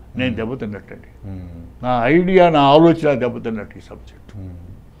నేను దెబ్బతిన్నట్టండి. నా ఐడియా, నా ఆలోచన దెబ్బతిన్నట్టు ఈ సబ్జెక్ట్.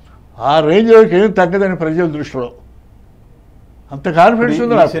 ఆ రేంజ్లోకి ఏం తగ్గదని ప్రజల దృష్టిలో అంత కాన్ఫిడెన్స్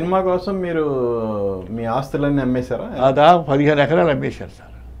ఉంది. సినిమా కోసం మీరు మీ ఆస్తులన్నీ అమ్మేశారా? దాదాపు 15 ఎకరాలు అమ్మేశారు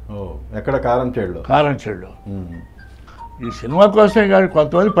సార్. ఎక్కడ? కారంచేడులో. కారంచేడులో. ఈ సినిమా కోసమే కాదు,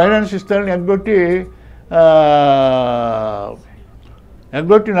 కొంతమంది ఫైనాన్స్ ఇస్తారని ఎగ్గొట్టి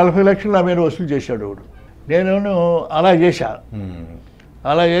 40 లక్షలు నా మీద వసూలు చేశాడు వాడు. నేను అలా చేశా.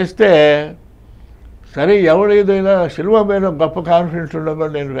 అలా చేస్తే సరే, ఎవడు ఏదైనా సినిమా మీద గొప్ప కాన్ఫిడెన్స్ ఉండగా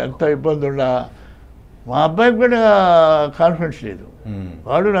నేను ఎంత ఇబ్బంది ఉన్నా, మా అబ్బాయికి కూడా కాన్ఫిడెన్స్ లేదు,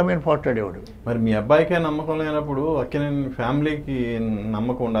 వాడు నా మీద పోట్లాడేవాడు. మరి మీ అబ్బాయికే నమ్మకం లేనప్పుడు అక్కినేని ఫ్యామిలీకి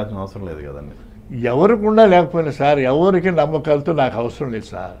నమ్మకం ఉండాల్సిన అవసరం లేదు కదండి? ఎవరికి ఉండా లేకపోయినా సార్, ఎవరికి నమ్మకాలతో నాకు అవసరం లేదు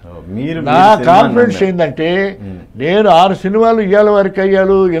సార్. మీరు నా కాన్ఫిడెన్స్ ఏంటంటే, నేను 6 సినిమాలు ఇయ్యాల వరకు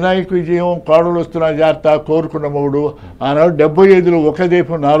అయ్యాలు. వినాయక విజయం, కోడలు వస్తున్న జాగ్రత్త, కోరుకున్న మొగుడు, ఆనాడు 75లో ఒక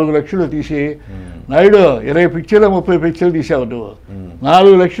దీపం 4 లక్షలు తీసి, నాయుడు 20 పిక్చర్లు 30 పిక్చర్లు తీసావు నువ్వు,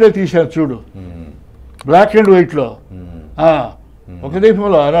 4 లక్షలే తీశాను చూడు, బ్లాక్ అండ్ వైట్లో. ఒక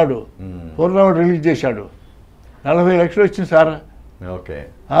దీపంలో ఆనాడు పూర్ణవాడు రిలీజ్ చేశాడు, 40 లక్షలు వచ్చింది సార్. ఓకే.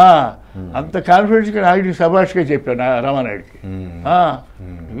 అంత కాన్ఫిడెన్స్గా నాయుడికి సభాష్గా చెప్పాను రామానాయుడికి.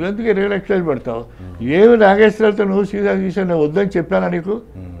 నువ్వెందుకు 20 లక్షలు పెడతావు? ఏమి నాగేశ్వరరావుతో నువ్వు సీదా తీసా, నువ్వు వద్దని చెప్పానా నీకు?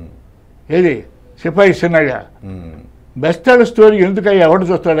 ఏది సిపాయి సిన్నగా బెస్తాడు స్టోరీ ఎందుకయ్యా? ఎవడు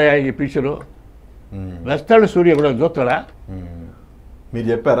చూస్తాడయ్యా ఈ పిక్చరు? బెస్తాడు స్టోరీ ఎవడో చూస్తాడా? మీరు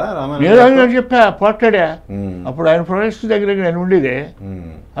చెప్పారా? నేను చెప్పా, పోట్లాడా. అప్పుడు ఆయన ప్రొడక్ట్స్ దగ్గర నేను ఉండేదే.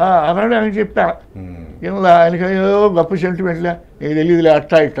 అలానే ఆయన చెప్పా, ఏమో ఆయనకి గొప్ప సెంటిమెంట్లే, నీకు తెలియదులే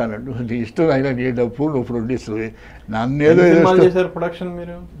అట్టా ఇట్టా అన్నట్టు. నీ ఇష్టం అయినా నీ డబ్బు, నువ్వు ప్రొడ్యూసర్, నన్ను ఏదో ప్రొడక్షన్.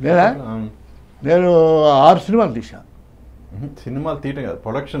 మీరు నేనా? నేను 6 సినిమాలు తీశాను. సినిమాలు తీయటం కాదు,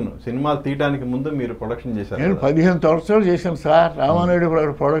 ప్రొడక్షన్. సినిమాలు తీయడానికి ముందు మీరు ప్రొడక్షన్ చేశారు. నేను 15 సంవత్సరాలు చేశాను సార్ రామానాయుడు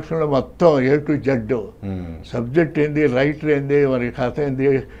ప్రొడక్షన్లో. మొత్తం A to Z, సబ్జెక్ట్ ఏంది, రైటర్ ఏంది, మరి కథ ఏంది,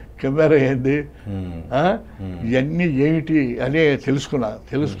 కెమెరా ఏంది, ఇవన్నీ ఏమిటి అనే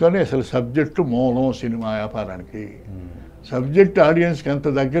తెలుసుకొని అసలు సబ్జెక్టు మూలం సినిమా వ్యాపారానికి. సబ్జెక్ట్ ఆడియన్స్కి ఎంత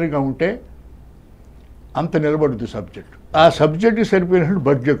దగ్గరగా ఉంటే అంత నిలబడుతుంది సబ్జెక్టు. ఆ సబ్జెక్ట్కి సరిపోయినట్టు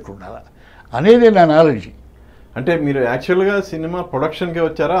బడ్జెట్ ఉండాలి అనేది నా నాలెడ్జ్. అంటే మీరు యాక్చువల్గా సినిమా ప్రొడక్షన్కే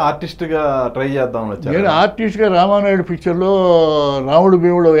వచ్చారా, ఆర్టిస్ట్గా ట్రై చేద్దామని వచ్చారా? నేను ఆర్టిస్ట్గా రామానాయుడు పిక్చర్లో రాముడు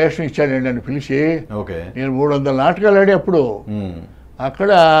భీముడు వేషం ఇచ్చాడండి నన్ను పిలిచి. ఓకే. నేను 300 నాటకాలు ఆడి అప్పుడు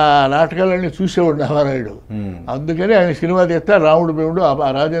అక్కడ నాటకాలన్నీ చూసేవాడు రామానాయుడు. అందుకని ఆయన సినిమా తీస్తా రాముడు భీముడు,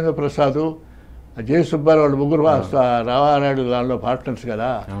 రాజేంద్ర ప్రసాద్, జయ సుబ్బారావు, వాళ్ళు ముగ్గురు రామానాయుడు దానిలో పార్ట్నర్స్ కదా,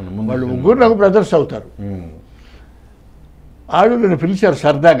 వాళ్ళు ముగ్గురు నాకు బ్రదర్స్ అవుతారు. ఆడు నన్ను పిలిచారు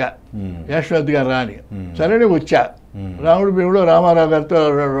సరదాగా, యశ్వంత్ గారు రాని. సరే వచ్చా. రాముడు భీముడు రామారావు గారితో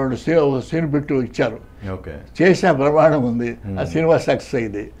 2 సీన్ పెట్టి ఇచ్చారు, చేసా, ప్రమాణం ఉంది. ఆ సినిమా సక్సెస్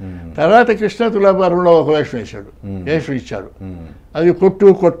అయింది. తర్వాత కృష్ణ తులాభారంలో ఒక వేషం ఇచ్చాడు. అది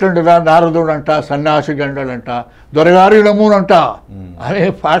కొట్టండిరా నారదుడు అంట, సన్యాసి గండలంట, దొరగారి నమూనంట అనే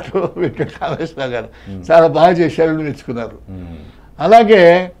పాట పెట్టి కామేశ్వరరావు గారు చాలా బాగా చేశారు, మెచ్చుకున్నారు. అలాగే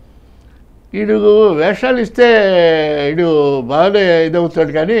వీడు వేషాలు ఇస్తే వీడు బాగానే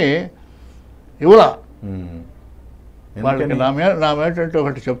ఇదవుతాడు, కానీ ఇవ్వలా వాళ్ళకి. నా మేటంటే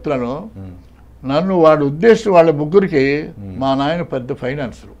ఒకటి చెప్తున్నాను, నన్ను వాడు ఉద్దేశం వాళ్ళ ముగ్గురికి, మా నాయన పెద్ద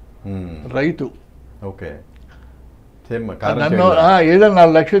ఫైనాన్సర్, రైతు. నన్ను ఏదైనా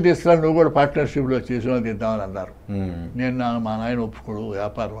 4 లక్షలు తీస్తాను, నువ్వు కూడా పార్ట్నర్షిప్లో చేసుకుని తీద్దామని అన్నారు. నేను మా నాయన ఒప్పుకోడు,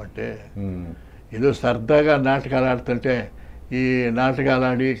 వ్యాపారం అంటే ఏదో సరదాగా నాటకాలు ఆడుతుంటే, ఈ నాటకాలు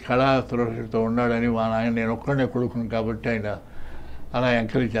ఆడి కళాతులతో ఉన్నాడని మా నాయన, నేను ఒక్కడే కొడుకును కాబట్టి ఆయన అలా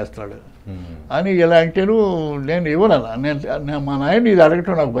ఎంకరేజ్ చేస్తాడు అని. ఇలా అంటేను నేను ఇవ్వనన్నా. నేను మా నాయన ఇది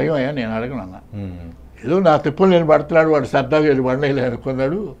అడగటం నాకు భయం అయ్యా, నేను అడగనన్నా. ఏదో నా తిప్పలు నేను పడుతున్నాడు, వాడు సరదాగా వెళ్ళి బండలు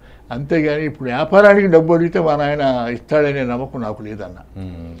అనుకున్నాడు, అంతేగాని ఇప్పుడు వ్యాపారానికి డబ్బు అడిగితే మా నాయన ఇస్తాడనే నమ్మకం నాకు లేదన్న.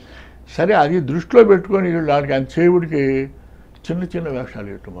 సరే, అది దృష్టిలో పెట్టుకొని వాడికి అంత సేవుడికి చిన్న చిన్న వేషాలు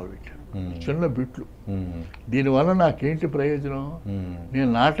ఇవ్వటం మొదలుపెట్టాడు. చిన్న బిట్లు. దీనివల్ల నాకేంటి ప్రయోజనం? నేను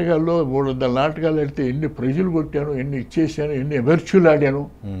నాటకాల్లో 300 నాటకాలు వెళ్తే ఎన్ని ప్రైజులు కొట్టాను, ఎన్ని ఇచ్చేసాను, ఎన్ని ఎమర్చ్యూలు ఆడాను.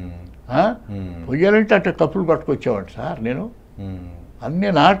 పొయ్యాలంటే అట్లా కప్పులు పట్టుకొచ్చేవాడు సార్. నేను అన్ని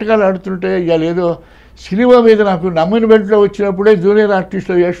నాటకాలు ఆడుతుంటే ఇవాళ ఏదో సినిమా మీద నాకు నమ్మని బెంట్లో వచ్చినప్పుడే జూనియర్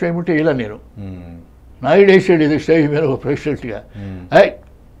ఆర్టిస్ట్లో వేషం ఏమిటో ఇలా నేను నాయుడు వేసాడు ఇది స్టేజ్ మీద ఒక ప్రెసిడెంట్గా.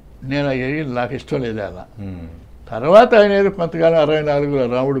 నేను నాకు ఇష్టం లేదు అలా. తర్వాత ఆయన ఏదో కొంతకాలం 64లో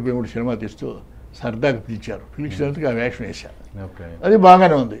రాముడు భీముడు సినిమా తీస్తూ సరదాగా పిలిచారు. పిలిచినందుకు ఆ వేషం వేశాను. అది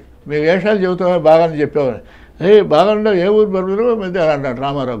బాగానే ఉంది. మీ వేషాలు చెబుతామని బాగానే చెప్పేవారు. బాగానే ఏ ఊరు బరువు అన్నాడు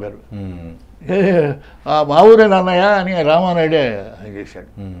రామారావు గారు. మా ఊరే నాన్నయ్య అని రామానాయుడే చేశాడు.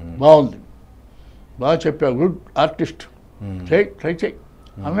 బాగుంది, బాగా చెప్పావు, గుడ్ ఆర్టిస్ట్, ట్రై చేయి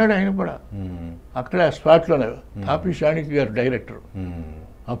అన్నాడు ఆయన కూడా. అక్కడే స్పాట్లోనే తాపీ శాణిక్ గారు డైరెక్టర్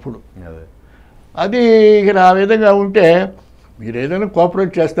అప్పుడు. అది ఇక ఆ విధంగా ఉంటే మీరు ఏదైనా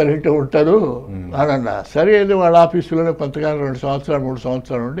కోఆపరేట్ చేస్తారంటే ఉంటారు అన్నా. సరే ఏదో వాళ్ళ ఆఫీసులోనే కొంతకాలం 2 సంవత్సరాలు 3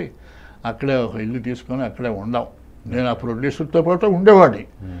 సంవత్సరాలు ఉండి అక్కడే ఒక ఇల్లు తీసుకొని అక్కడే ఉండాం. నేను ఆ ప్రొడ్యూసర్తో పాటు ఉండేవాడిని.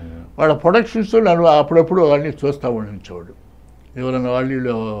 వాళ్ళ ప్రొడక్షన్స్ నన్ను అప్పుడప్పుడు అన్నీ చూస్తూ ఉండించేవాడు. ఎవరైనా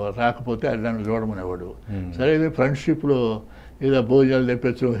వాళ్ళు రాకపోతే అది నన్ను చూడమనేవాడు. సరే ఇది ఫ్రెండ్షిప్లో ఏదో భోజనాలు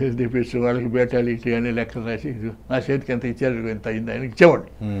తెప్పించు, ఇది తెప్పించు, వాళ్ళకి బేటాలు ఇచ్చి అని లెక్కలు రాసి నా చేతికి ఎంత ఇచ్చారు, ఎంత అయింది అని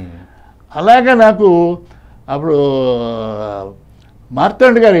ఇచ్చేవాడిని. అలాగా నాకు అప్పుడు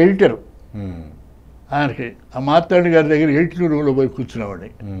మార్తాండ్ గారు ఎడిటరు, ఆయనకి ఆ మార్తాండ్ గారి దగ్గర ఎడిటింగ్ రూమ్లో పోయి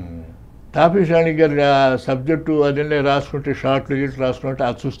కూర్చునేవాడిని. తాపీ శాణిక్ గారి సబ్జెక్టు అదన్నీ రాసుకుంటే షార్ట్లు గిట్లు రాసుకుంటే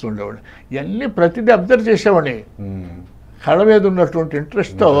అది చూస్తుండేవాడిని. ఇవన్నీ ప్రతిదీ అబ్జర్వ్ చేసేవాడిని. కళ మీద ఉన్నటువంటి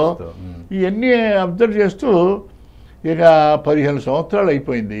ఇంట్రెస్ట్తో ఇవన్నీ అబ్జర్వ్ చేస్తూ ఇక 15 సంవత్సరాలు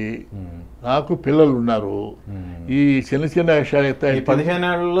అయిపోయింది. నాకు పిల్లలు ఉన్నారు. ఈ చిన్న చిన్న విషయాలు అయితే 15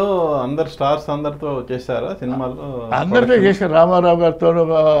 ఏళ్ళలో అందరు స్టార్స్ అందరితో చేశారా సినిమాలో? అందరితో చేశాను. రామారావు గారితో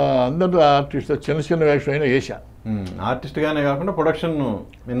అందరూ ఆర్టిస్ట్ చిన్న చిన్న వేషం అయినా వేసా. ఆర్టిస్ట్ గానే కాకుండా ప్రొడక్షన్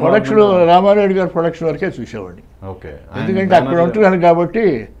రామారాయుడు గారి ప్రొడక్షన్ వరకే చూసేవాడిని. ఎందుకంటే అక్కడ ఉంటున్నాను కాబట్టి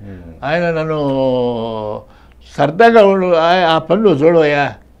ఆయన నన్ను సరదాగా ఆ పనులు చూడవయ్యా,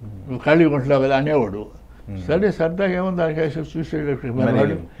 నువ్వు ఖాళీగా ఉంటున్నావు కదా అనేవాడు. సరే సరదాగా ఏమో దానికి చూసేటప్పుడు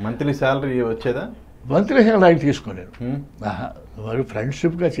మంత్లీ శాలరీ వచ్చేదా? మంత్లీ శాలరీ ఆయన తీసుకోలేరు. వారు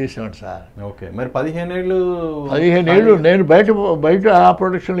ఫ్రెండ్షిప్గా చేసేవాడు సార్. ఓకే, మరి 15 ఏళ్ళు నేను బయట ఆ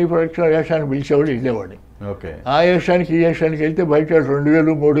ప్రొడక్షన్ ఈ ప్రొడక్షన్ వేషానికి పిలిచేవాడు, వెళ్ళేవాడిని. ఆ వేషానికి ఈ వేషానికి వెళ్తే బయట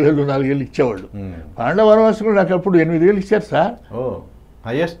 2000, 3000, 4000 ఇచ్చేవాళ్ళు. పాండవనవాసంలో నాకు అప్పుడు 8000 ఇచ్చారు సార్.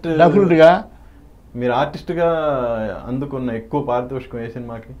 హైయెస్ట్ నకులుగా. మీరు ఆర్టిస్ట్గా అందుకున్న ఎక్కువ పారితోషికం ఏ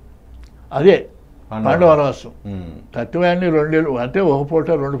సినిమాకి? అదే పాండవనవాసం. తత్వాన్ని 2000 అంటే ఒక పూట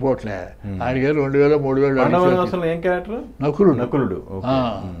 2 పూటలే. ఆయనకి 2000, 3000. ఏం క్యారెక్టర్? నకులుడు.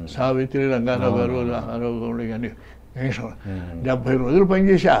 సావిత్రి, రంగారావు గారు, రామారావు కానీ 70 రోజులు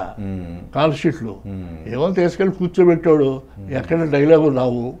పనిచేసా కాల్ షీట్లు. ఏమో తీసుకెళ్ళి కూర్చోబెట్టాడు. ఎక్కడ డైలాగులు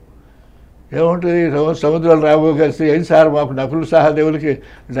రావు. ఏముంటుంది, సముద్రాలు రాబో కలిసి ఏం సార్ మాకు నకులు సహదేవులకి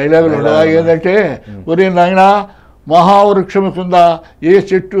డైలాగులు ఉండవా? ఏంటంటే ఒరే నాయనా, మహావృక్షం కింద ఏ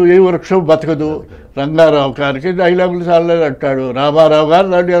చెట్టు ఏ వృక్షం బతకదు. రంగారావు గారికి డైలాగులు చాలేదు అంటాడు, రామారావు గారు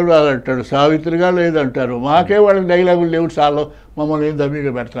డైలాగులు అంటాడు, సావిత్రి గారు లేదంటారు. మాకే వాళ్ళకి డైలాగులు లేవు, చాలు మమ్మల్ని ఏం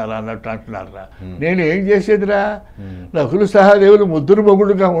దమ్మిగా పెడతారా అన్నట్టు అంటున్నారా. నేను ఏం చేసేదిరా? నకులు సహదేవులు ముద్దురు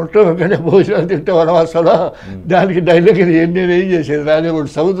మొగుడుగా ఉంటూ కానీ భోజనాలు తింటే వనవాసంలో దానికి డైలాగులు నేను ఏం చేసేది?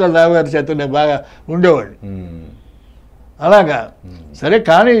 రాజేవాడు సముద్రాల రావు గారి చేత నేను బాగా ఉండేవాడిని. అలాగా సరే.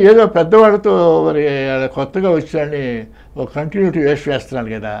 కానీ ఏదో పెద్దవాడితో మరి కొత్తగా వచ్చాడని ఒక కంటిన్యూటీ వేస్ట్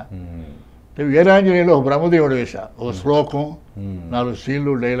వేస్తున్నాను కదా. వీరాంజనేయులో ఒక బ్రహ్మదేవుడు వేసా, ఒక శ్లోకం, 4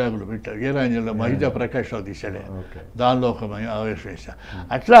 సీన్లు డైలాగులు పెట్టాడు. వీరాంజనేయులో మహిజా ప్రకాష్ రావు తీశాడే, దానిలో ఒక వేషం వేసా.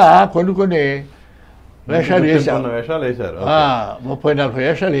 అట్లా కొన్ని వేషాలు వేశారు. 30-40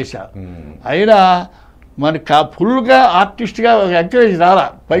 వేషాలు వేసా. అయినా మనకి ఫుల్గా ఆర్టిస్ట్గా ఎంకరేజ్ రాలా,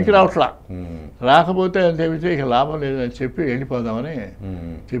 పైకి రావట్లా. రాకపోతే అని చెబితే ఇక లాభం లేదని చెప్పి వెళ్ళిపోదామని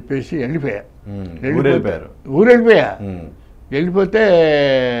చెప్పేసి వెళ్ళిపోయా. వెళ్ళిపోతే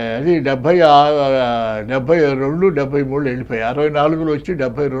అది 72, 73 వెళ్ళిపోయా. 64లో వచ్చి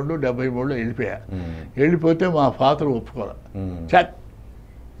 72, 73లో వెళ్ళిపోయా. వెళ్ళిపోతే మా ఫాదర్ ఒప్పుకోలే. చట్,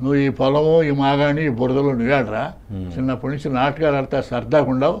 నువ్వు ఈ పొలము ఈ మాగాని ఈ బురదలో నువ్వేడరా, చిన్నప్పటి నుంచి నాటకాలు ఆడతా సరదాగా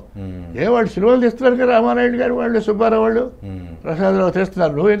ఉండవు. వాళ్ళు సినిమాలు తీస్తున్నారు కదా, రామానాయుడు గారు వాళ్ళు, సుబ్బారావు వాళ్ళు, ప్రసాదరావు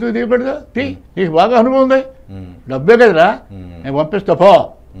తీస్తున్నారు, నువ్వు ఎందుకు దిగబడదా? నీకు బాగా అనుభవం ఉంది, డబ్బే కదరా, నేను పంపిస్తా పో,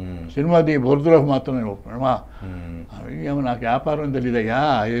 సినిమా దీ, బురదలోకి మాత్రం నేను ఒప్పుకున్నా. ఏమో నాకు వ్యాపారం తెలియదయ్యా,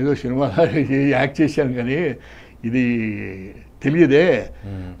 ఏదో సినిమా యాక్ట్ చేశాను కానీ ఇది తెలియదే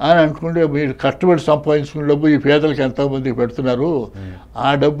అని అనుకుంటే మీరు కష్టపడి సంపాదించుకున్న డబ్బు ఈ పేదలకు ఎంతోమందికి పెడుతున్నారు, ఆ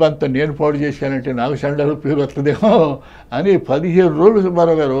డబ్బు అంతా నేను పాడు చేశానంటే నాకు సండాలు పేరు వస్తుందేమో అని 15 రోజులు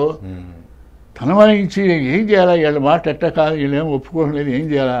సుబ్బారావు గారు తనమానించి ఏం చేయాలా, వీళ్ళ మాట ఎట్ట కాదు, వీళ్ళేమో ఒప్పుకోవట్లేదు, ఏం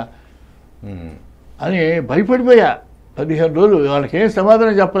చేయాలా అని భయపడిపోయా. 15 రోజులు వాళ్ళకి ఏం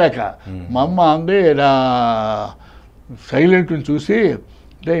సమాధానం చెప్పలేక మా అమ్మ అందే నా సైలెంట్ని చూసి,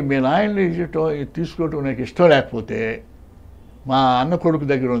 అంటే మీ నాయన్ని తీసుకోవటం నాకు ఇష్టం లేకపోతే మా అన్న కొడుకు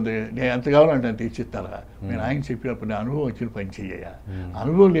దగ్గర ఉంది, నేను ఎంత కావాలంటే అంత ఇచ్చిస్తారా, మీ నాయన చెప్పినప్పుడు నేను అనుభవం వచ్చిన పని చెయ్య,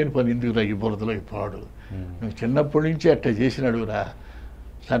 అనుభవం లేని పని ఎందుకురా ఈ బురదలో ఈ పాడు, నువ్వు చిన్నప్పటి నుంచి అట్లా చేసినాడురా,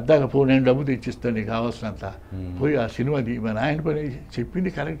 సరదాగా పో నేను డబ్బు తెచ్చిస్తాను నీకు కావాల్సినంత, పోయి ఆ సినిమాది మా నాయన పని చెప్పింది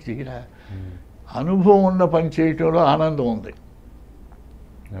కరెక్ట్ చెయ్యరా. అనుభవం ఉన్న పని చేయటంలో ఆనందం ఉంది,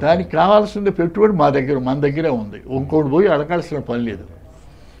 దానికి కావాల్సింది పెట్టుబడి మన దగ్గరే ఉంది, ఇంకోటి పోయి అడగాల్సిన పని లేదు.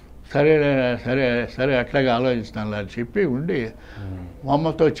 సరే సరే సరే అట్లాగే ఆలోచిస్తాను అని చెప్పి ఉండి మా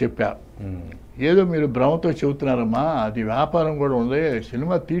అమ్మతో చెప్పా, ఏదో మీరు భ్రమతో చెబుతున్నారమ్మా, అది వ్యాపారం కూడా ఉంది,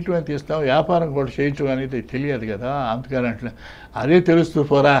 సినిమా తీయటమే తీస్తాం, వ్యాపారం కూడా చేయటం అనేది తెలియదు కదా, అందుకని అట్లా అదే తెలుస్తూ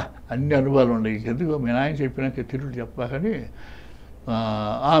పోరా, అన్ని అనుభవాలు ఉన్నాయి, ఎందుకు మీ నాయన చెప్పినాక తిరుగు చెప్పాకని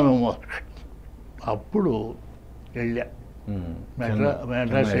ఆమె అప్పుడు వెళ్ళా.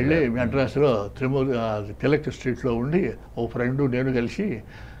 మెడ్రాస్ వెళ్ళి మెడ్రాస్లో తిలక్ స్ట్రీట్లో ఉండి ఓ ఫ్రెండు నేను కలిసి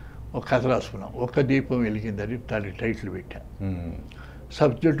ఒక కథ రాసుకున్నాం, ఒక్క దీపం వెలిగిందని దానికి టైటిల్ పెట్టా.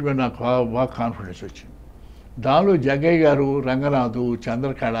 సబ్జెక్ట్ మీద నాకు బాగా కాన్ఫిడెన్స్ వచ్చింది. దానిలో జగ్గయ్య గారు, రంగనాథు,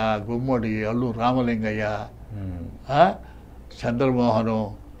 చంద్రకళ, గుమ్మడి, అల్లూరు రామలింగయ్య, చంద్రమోహను,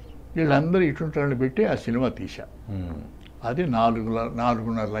 వీళ్ళందరూ ఇటుంటారని పెట్టి ఆ సినిమా తీసా. అది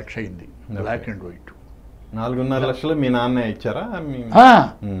 4.5 లక్ష అయింది, బ్లాక్ అండ్ వైట్. 4.5 లక్షలు మీ నాన్న ఇచ్చారా?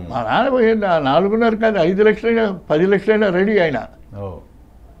 మా నాన్న పోయింది 4.5 కాదు, 5 లక్షలైనా 10 లక్షలైనా రెడీ అయినా.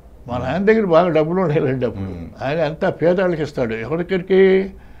 మా నాన్న దగ్గర బాగా డబ్బులు ఉండేవి, డబ్బులు ఆయన అంతా పేదవాళ్ళకి ఇస్తాడు. ఎవరికరికి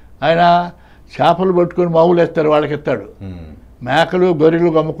ఆయన చేపలు పట్టుకొని మామూలు వేస్తారు, వాళ్ళకి ఇస్తాడు. మేకలు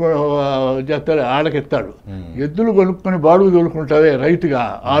గొర్రెలు చేస్తారు, వాళ్ళకి ఇస్తాడు. ఎద్దులు కొనుక్కొని బాడుగు తోలుకుంటావే రైతుగా,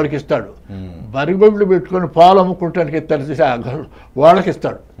 వాళ్ళకి ఇస్తాడు. బరిగొడ్లు పెట్టుకొని పాలు అమ్ముకుంటానికి ఇస్తారు, వాళ్ళకి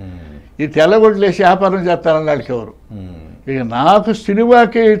ఇస్తాడు. ఈ తెల్లగొడ్లు వేసి వ్యాపారం చేస్తారన్నాళ్ళకి ఎవరు. ఇక నాకు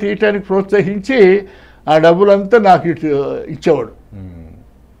సినిమాకి తీయటానికి ప్రోత్సహించి ఆ డబ్బులంతా నాకు ఇచ్చేవాడు.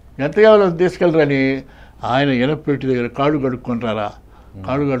 ఎంత కావాలో తీసుకెళ్ళరని ఆయన ఎనపేటి దగ్గర కాడు కడుక్కొని రారా,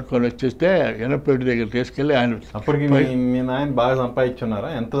 కాడు కడుక్కొని వచ్చేస్తే ఎనపేటి దగ్గర తీసుకెళ్ళి ఆయన అప్పటికి మీ నాయన బాగా సంపాదించున్నారా?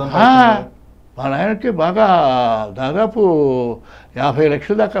 ఎంత? మా నాయనకి బాగా దాదాపు 50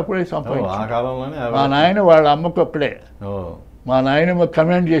 లక్షల దాకా అప్పుడే సంపాదించారు. మా నాయన వాళ్ళ అమ్మకు అప్పుడే, మా నాయన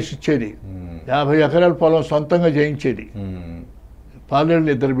కమాండ్ చేసి ఇచ్చేది, 50 ఎకరాల పొలం సొంతంగా చేయించేది, పాలేళ్ళు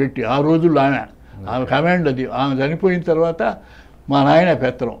 2 పెట్టి. ఆ రోజుల్లో ఆమె కమాండ్ అది. ఆమె చనిపోయిన తర్వాత మా నాయన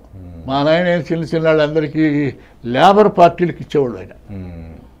పెత్తనం. మా నాయన చిన్న వాళ్ళందరికీ లేబర్ పార్టీలకు ఇచ్చేవాళ్ళు. ఆయన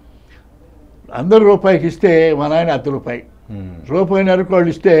అందరు రూపాయికి ఇస్తే మా నాయన ₹1. రూపాయిన్నరకు వాళ్ళు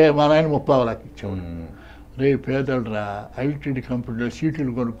ఇస్తే మా నాయన 30 ఇచ్చేవాడు. రే పేదలరా, ఐటీడీ కంపెనీలో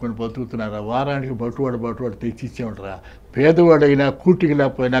సీట్లు కొనుక్కొని బతుకుతున్నారా, వారానికి బట్టువాడు తెచ్చి ఇచ్చేవాడరా. పేదవాడైనా కూటికి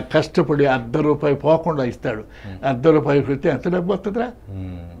లేకపోయినా కష్టపడి ₹1 పోకుండా ఇస్తాడు. ₹1 పెడితే ఎంత డబ్బు వస్తుందిరా,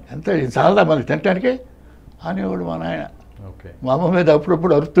 ఎంత చాలదా మనకి తినటానికి అనేవాడు మా నాయన. మా అమ్మ మీద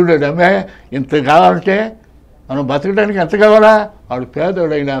అప్పుడప్పుడు అరుతున్నాడు, అమ్మే ఇంత కావాలంటే మనం బతకడానికి ఎంత కావాలా, వాడు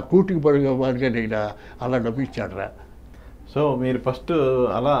పేదవాడైనా కూటికి పడిగైనా అలా డబ్బు ఇచ్చాడురా. సో మీరు ఫస్ట్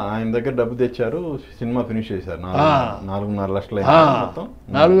అలా ఆయన దగ్గర డబ్బు తెచ్చారు, సినిమా ఫినిష్ చేశారు. 4.5 లక్షలు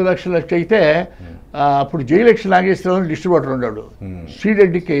 4 లక్షలు అయితే అప్పుడు జయలక్ష్మి నాగేశ్వరరావు డిస్ట్రిబ్యూటర్ ఉన్నాడు.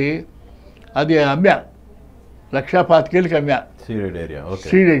 శ్రీరెడ్డికి అది అమ్మా, 1,25,000కి అమ్మా.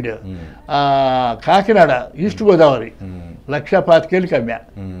 శ్రీరెడ్డి కాకినాడ ఈస్ట్ గోదావరి 1,25,000కి అమ్మా.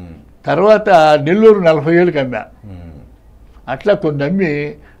 తర్వాత నెల్లూరు 40,000కి అమ్మా. అట్లా కొన్ని అమ్మి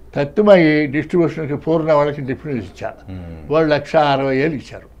తత్తుమయ్యి డిస్ట్రిబ్యూషన్కి పూర్ణ వాళ్ళకి డిఫరెన్స్ ఇచ్చారు. వాళ్ళు 1,60,000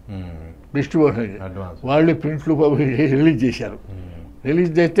 ఇచ్చారు డిస్ట్రిబ్యూషన్కి. వాళ్ళు ప్రింట్లు రిలీజ్ చేశారు.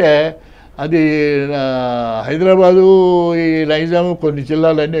 రిలీజ్ చేస్తే అది హైదరాబాదు, ఈ నైజాము, కొన్ని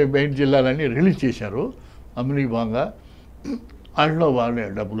జిల్లాలన్నీ, మెయిన్ జిల్లాలన్నీ రిలీజ్ చేశారు అమ్మినీభంగా. అందులో వాళ్ళే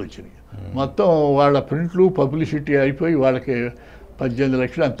డబ్బులు వచ్చినాయి. మొత్తం వాళ్ళ ప్రింట్లు పబ్లిసిటీ అయిపోయి వాళ్ళకి 18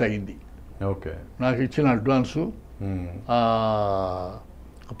 లక్షలు అంత అయింది. నాకు ఇచ్చిన అడ్వాన్సు,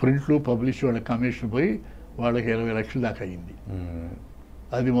 ప్రింట్లు పబ్లిష్ వాళ్ళ కమిషన్ పోయి వాళ్ళకి 20 లక్షలు దాకా అయింది.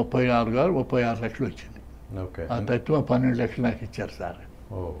 అది 36 లక్షలు వచ్చింది. ఆ తత్వ 12 లక్షలు నాకు ఇచ్చారు సార్.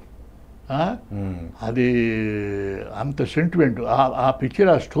 అది అంత సెంటిమెంట్. ఆ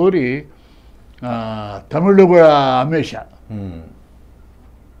పిక్చర్, ఆ స్టోరీ తమిళ్లో కూడా అమ్మేశా.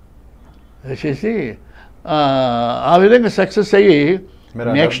 వేసేసి ఆ విధంగా సక్సెస్ అయ్యి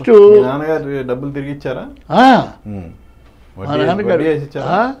నెక్స్ట్ నాన్నగారు డబ్బులు తిరిగి ఇచ్చారా? మా నాన్నగారు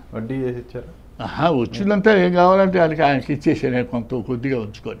వడ్డీ చేసి ఇచ్చారా? వచ్చిందంతా ఏం కావాలంటే ఆయనకి ఇచ్చేసాను, కొంత కొద్దిగా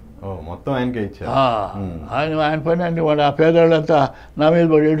ఉంచుకొని. మొత్తం ఆయనకే ఇచ్చారు. ఆయన పని అన్ని వాడు ఆ పేదవాళ్ళంతా నా మీద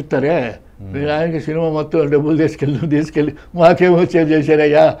పడి ఎడుతారే, మీరు ఆయనకి సినిమా మొత్తం డబ్బులు తీసుకెళ్ళి మాకేమో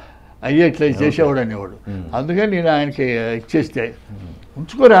చేశారయ్యా అయ్యే ఇట్లా చేసేవాడు అనేవాడు. అందుకని నేను ఆయనకి ఇచ్చేస్తే,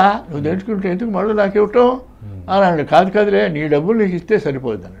 ఉంచుకోరా నువ్వు తెచ్చుకుంటే ఎందుకు మళ్ళీ నాకు ఇవ్వటం అని అన్నాడు. కాదులే నీ డబ్బులు నీకు ఇస్తే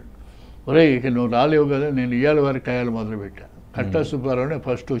సరిపోద్ది అన్నాడు. ఒరే ఇక నువ్వు రాలేవు కదా, నేను ఇయ్యాల వారికి కాయాలి మొదలుపెట్టాను. కట్టా సుబ్బారావునే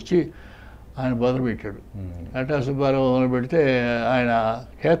ఫస్ట్ వచ్చి ఆయన మొదలుపెట్టాడు. కట్టా సుబ్బారావు మొదలు పెడితే ఆయన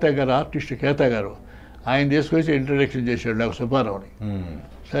కేతా గారు, ఆర్టిస్ట్ కేతా గారు, ఆయన తీసుకొచ్చి ఇంట్రడక్షన్ చేశాడు నాకు సుబ్బారావుని.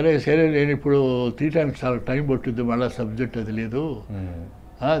 సరే నేను ఇప్పుడు తీయటానికి చాలా టైం పట్టుద్ది, మళ్ళీ సబ్జెక్ట్ అది లేదు,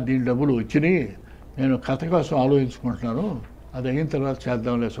 దీని డబ్బులు వచ్చినాయి, నేను కథ కోసం ఆలోచించుకుంటున్నాను, అది అయిన తర్వాత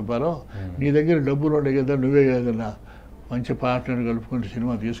చేద్దాంలే సుబ్బారావు, నీ దగ్గర డబ్బులు ఉండే కదా, నువ్వే ఏదన్నా మంచి పాటను కలుపుకుంటే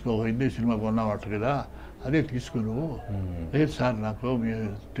సినిమా తీసుకో, హిందీ సినిమా కొన్నావట కదా, అదే తీసుకో నువ్వు. లేదు సార్ నాకు మీ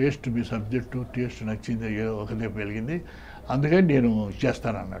టేస్ట్, మీ సబ్జెక్టు టేస్ట్ నచ్చింది, ఒకదే వెలిగింది, అందుకని నేను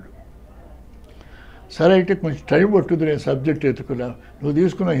చేస్తానన్నాడు. సరే అయితే కొంచెం టైం పట్టుద్ది, నేను సబ్జెక్ట్ ఎత్తుకున్నా, నువ్వు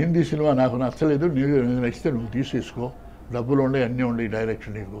తీసుకున్న హిందీ సినిమా నాకు నచ్చలేదు, నీకు నచ్చితే నువ్వు తీసేసుకో, డబ్బులు ఉండే అన్నీ ఉండే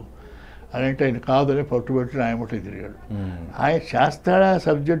డైరెక్షన్ నీకు అని అంటే ఆయన కాదని పట్టుబట్టి ఆయన ముట్ట తిరిగాడు. ఆయన చేస్తాడా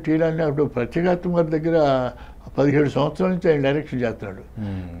సబ్జెక్ట్ ఇలాంటి అప్పుడు ప్రత్యేకాత్మ గారి దగ్గర 17 సంవత్సరాల నుంచి ఆయన డైరెక్షన్ చేస్తున్నాడు.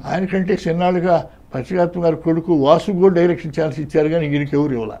 ఆయనకంటే చిన్నాళ్ళుగా ప్రత్యేకాత్మ గారి కొడుకు వాసు కూడా డైరెక్షన్ ఛాన్స్ ఇచ్చారు, కానీ ఈయనకి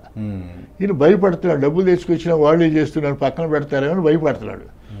ఎవరు ఇవ్వాల. ఈయన భయపడుతున్నాడు, డబ్బులు తీసుకొచ్చినా వాళ్ళే చేస్తున్నాడు, పక్కన పెడతారేమని భయపడుతున్నాడు.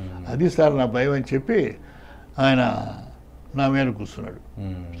 అది సార్ నా భయం అని చెప్పి ఆయన నా మీద కూర్చున్నాడు.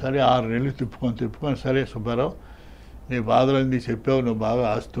 సరే 6 నెలలు తిప్పుకొని సరే సుబ్బారావు నీ బాధలన్నీ చెప్పావు, నువ్వు బాగా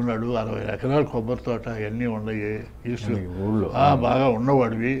ఆస్తున్నాడు, 60 ఎకరాల కొబ్బరి తోట అవన్నీ ఉన్నాయి ఈస్ట్ బాగా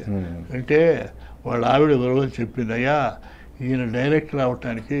ఉన్నవాడివి అంటే వాళ్ళ ఆవిడ గొడవలు చెప్పింది, అయ్యా ఈయన డైరెక్టర్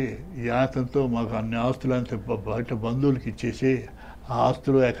అవటానికి ఈ ఆతంతో మాకు అన్ని ఆస్తులంతా బయట బంధువులకి ఇచ్చేసి ఆ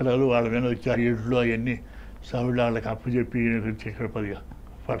ఆస్తులు ఎకరాలు వాళ్ళ మీద వచ్చి ఆ ఇళ్ళు అవన్నీ సవిడ వాళ్ళకి అప్పచెప్పి ఈయన ఇక్కడ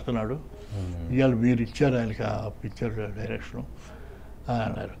పడుతున్నాడు, ఇవాళ మీరు ఇచ్చారు ఆయనకి ఇచ్చారు డైరెక్షను అని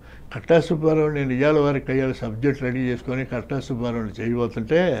అన్నారు. కట్టా సుబ్బారావు నేను ఇవాళ వారికి అయ్యాలి సబ్జెక్ట్ రెడీ చేసుకొని కట్టా సుబ్బారావుని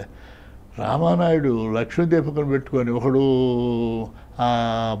చేయబోతుంటే రామానాయుడు లక్ష్మీదీపకం పెట్టుకొని ఒకడు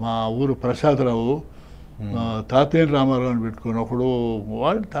మా ఊరు ప్రసాదరావు తాతయ్య రామారావుని పెట్టుకొని ఒకడు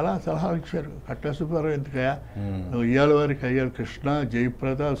వాళ్ళు సలహాలు ఇచ్చారు. కట్టా సుబ్బారావు ఎందుకయ్యా నువ్వు ఇవాళ వారికి అయ్యాలి కృష్ణ,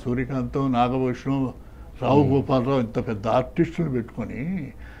 జయప్రద, సూర్యకాంతం, నాగభూషణం, రావు గోపాలరావు ఇంత పెద్ద ఆర్టిస్టులు పెట్టుకొని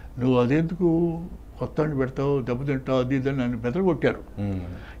నువ్వు అదెందుకు కొత్తని పెడతావు, దెబ్బతింటావు, అది ఇదని నన్ను బెదరగొట్టారు.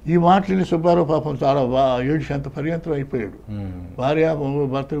 ఈ మాటలని సుబ్బారావు పాపం చాలా ఏడ్చేంత పర్యంతం అయిపోయాడు. భార్య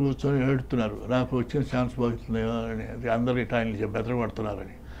భర్త కూర్చొని ఏడుతున్నారు, నాకు వచ్చిన ఛాన్స్ బాగుతుంది అని అందరూ ఇట్లా ఆయన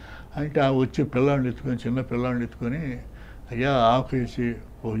బెదరగొడుతున్నారని. అంటే ఆ వచ్చి పిల్లాడిని ఎత్తుకొని, చిన్న పిల్లాడిని ఎత్తుకొని అయ్యా ఆకు వేసి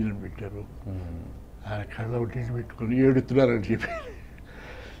భోజనం పెట్టారు, ఆయన కళ్ళ నీళ్ళు పెట్టుకొని ఏడుతున్నారని చెప్పి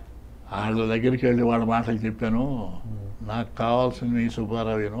వాళ్ళ దగ్గరికి వెళ్ళి వాళ్ళ మాటలు చెప్పాను. నాకు కావాల్సింది ఈ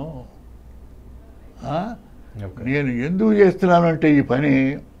సుబ్బారావేను, నేను ఎందుకు చేస్తున్నానంటే ఈ పని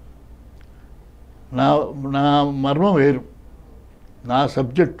నా మర్మం వేరు, నా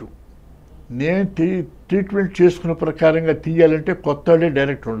సబ్జెక్టు నేను ట్రీట్మెంట్ చేసుకున్న ప్రకారంగా తీయాలంటే కొత్తవాడే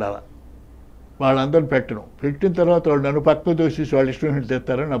డైరెక్టర్ ఉండాలి. వాళ్ళందరూ పెట్టిన తర్వాత వాళ్ళు నన్ను పక్క దోషిసి వాళ్ళు ఇష్టం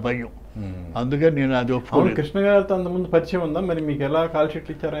తెస్తారని నా భయం. అందుకని నేను అది ఒప్పుకోను. కృష్ణ గారితో అంతకుముందు పరిచయం ఉందా మరి? మీకు ఎలా కాల్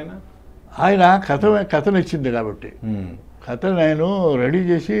షీట్లు ఇచ్చారు ఆయన? ఆయన కథ నచ్చింది కాబట్టి కథ నేను రెడీ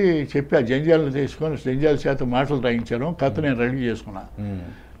చేసి చెప్పా, జంజాలను తీసుకొని జంజాల చేత మాటలు రాయించాను, కథ నేను రెడీ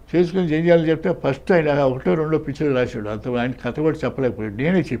చేసుకుని జంజాలు చెప్తే ఫస్ట్ ఆయన 1, 2 పిక్చర్లు రాశాడు. అంత ఆయన కథ కూడా చెప్పలేకపోయాడు,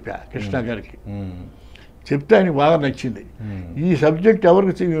 నేనే చెప్పా కృష్ణ గారికి. చెప్తే ఆయనకి బాగా నచ్చింది. ఈ సబ్జెక్ట్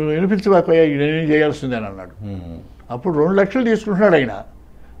ఎవరికి వినిపించలేకపోయా, నేనేం చేయాల్సిందే అని అన్నాడు. అప్పుడు 2 లక్షలు తీసుకుంటున్నాడు ఆయన.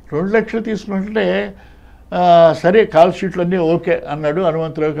 2 లక్షలు తీసుకుంటుంటే సరే కాల్ షీట్లు అన్నీ ఓకే అన్నాడు.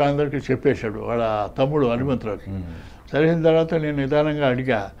 హనుమంతరావుకి అందరికీ చెప్పేశాడు, వాళ్ళ తమ్ముడు హనుమంతరావుకి. సరైన తర్వాత నేను నిదానంగా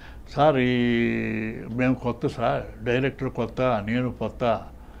అడిగా, సార్ మేము కొత్త సార్, డైరెక్టర్ కొత్త, నేను కొత్త,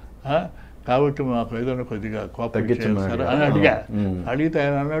 కాబట్టి మాకు ఏదైనా కొద్దిగా కోపం సార్ అని అడిగితే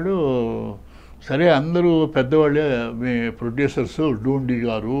ఆయన అన్నాడు, సరే అందరూ పెద్దవాళ్ళే, మీ ప్రొడ్యూసర్స్ డూండి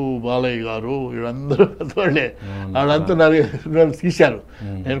గారు, బాలయ్య గారు, వీళ్ళందరూ పెద్దవాళ్ళే, వాళ్ళంతా నన్ను తీశారు.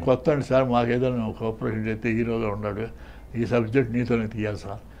 నేను కొత్త అండి సార్, మాకు ఏదైనా కోఆపరేషన్ అయితే హీరోగా ఉన్నాడు, ఈ సబ్జెక్ట్ నీతోనే తీయాలి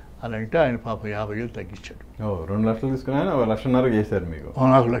సార్ అని అంటే ఆయన పాప 50,000 తగ్గించాడు. 2 లక్షలు తీసుకుని 1,50,000 చేశారు మీకు?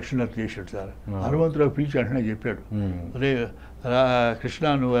 నాకు 1,50,000 చేశాడు సార్. హనుమంతరావు పిలిచి వెంటనే చెప్పాడు, అరే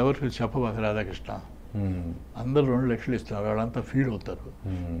కృష్ణ నువ్వు ఎవరికి చెప్పబాక రాధాకృష్ణ, అందరూ 2 లక్షలు ఇస్తున్నారు, వాళ్ళంతా ఫీల్ అవుతారు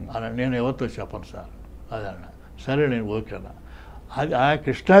అని నేను ఎవరితో చెప్పను సార్ అది అన్న. సరే నేను ఓకే అన్న. అది ఆ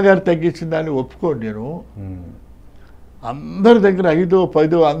కృష్ణ గారు తగ్గించిన దాన్ని ఒప్పుకోండి. నేను అందరి దగ్గర 5,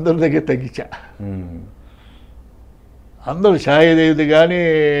 10 అందరి దగ్గర తగ్గించా. అందరూ ఛాయాదేవిది కానీ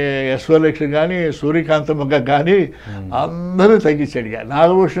యశ్వలక్ష్మి కానీ సూర్యకాంతమ్మ కానీ అందరూ తగ్గించాడు. ఇక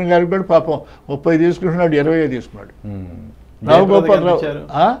నాగభూషణ్ గారికి కూడా పాపం 30 తీసుకుంటున్నాడు, 20 తీసుకున్నాడు. రావుగోపాలరావు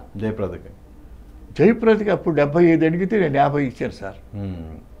జయప్రదకి అప్పుడు 75 అడిగితే నేను 50 ఇచ్చాను సార్.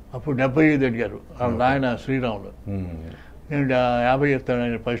 అప్పుడు 75 అడిగారు వాళ్ళ నాయన శ్రీరాములు. నేను 50 ఇస్తాను.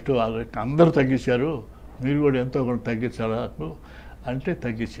 ఆయన ఫస్ట్ అందరూ తగ్గించారు, మీరు కూడా ఎంతో కొంత తగ్గించాలి నాకు అంటే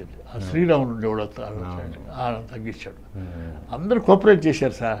తగ్గించింది. ఆ శ్రీరాములు ఉండేవాడు తగ్గించాడు. అందరూ కోఆపరేట్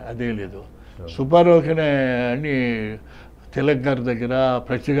చేశారు సార్, అదే లేదు. సుబ్బారావుకినే అన్ని తిలక్ గారి దగ్గర,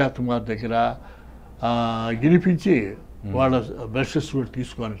 ప్రత్యేగాత్మార్ దగ్గర గిరిపించి వాళ్ళ బ్రషెస్ కూడా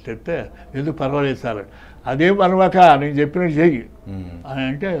తీసుకొని చెప్తే ఎందుకు పర్వాలేదు సార్, అదేం అనవాక నేను చెప్పినట్టు చెయ్యి అని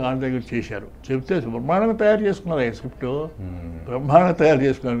అంటే వాళ్ళ దగ్గర చేశారు. చెప్తే బ్రహ్మాండంగా తయారు చేసుకున్నారు. ఆ స్క్రిప్ట్ బ్రహ్మాండంగా తయారు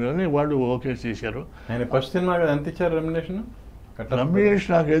చేసుకున్నారు కానీ వాళ్ళు ఓకే చేశారు. ఫస్ట్ సినిమా ఎంత ఇచ్చారు రెమ్యునరేషన్?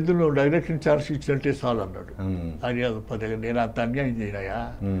 రెమ్యునరేషన్ నాకు ఎదురు డైరెక్షన్ ఛార్జ్ ఇచ్చినట్టే చాలు అన్నాడు. అది అది నేను అంత అన్యాయం చేయనాయా,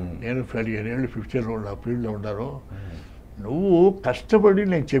 నేను 15 ఏళ్ళు 15 ఉన్న ఫీల్డ్లో ఉన్నాను, నువ్వు కష్టపడి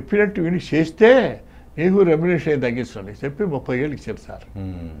నేను చెప్పినట్టు విని చేస్తే నీకు రెమ్యునరేషన్ తగ్గిస్తుంది చెప్పి 30 ఏళ్ళు ఇచ్చారు సార్.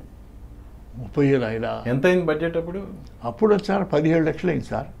 30 ఏళ్ళు అయినా ఎంత అయింది బడ్జెట్ అప్పుడు? అప్పుడు సార్ 17 లక్షలు అయింది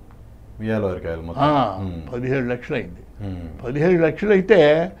సార్. 17 లక్షలు అయింది. 17 లక్షలు అయితే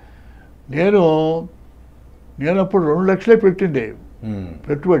నేను అప్పుడు 2 లక్షలే పెట్టింది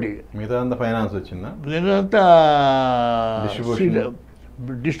పెట్టుబడి. మిగతా ఫైనాన్స్ వచ్చిందా? నేనంతా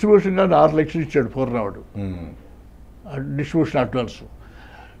డిస్ట్రిబ్యూషన్ కానీ 6 లక్షలు ఇచ్చాడు పూర్ణవాడు distribution advance.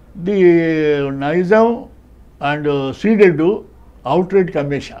 The Nizam and Ceded out రేట్కి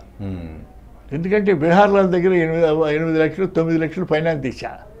అమ్మేశా. ఎందుకంటే బీహార్ల దగ్గర 8 లక్షలు 9 లక్షలు ఫైనాన్స్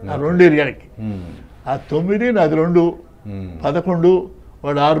ఇచ్చా ఆ 2 ఏరియాలకి. ఆ 9 నాది 2, 11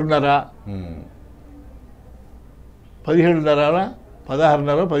 వాడు 6.5, 17.5,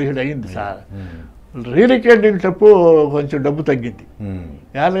 16.5, 17 అయ్యింది సార్. రీరికార్డింగ్ తప్పు కొంచెం డబ్బు తగ్గింది.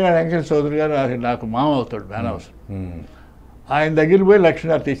 యాదగారి వెంకట చౌదరి గారు నాకు మామ అవుతాడు మేనవస్, ఆయన దగ్గర పోయి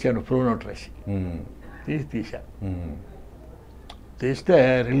 1,50,000 తీశాను ప్రో నోట్ రాసి తీసా. తీస్తే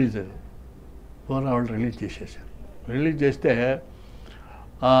రిలీజ్ అది వాళ్ళు రిలీజ్ చేసేసారు. రిలీజ్ చేస్తే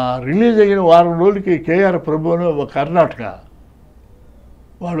రిలీజ్ అయిన వారం రోజులకి కేఆర్ ప్రభును కర్ణాటక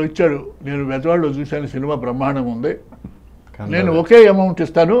వాడు వచ్చాడు. నేను మెదవాళ్ళు చూశాను, సినిమా బ్రహ్మాండంగా ఉంది, నేను ఒకే అమౌంట్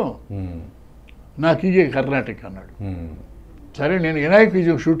ఇస్తాను, నాకు ఇయ్యే కర్ణాటక అన్నాడు. సరే నేను వినాయక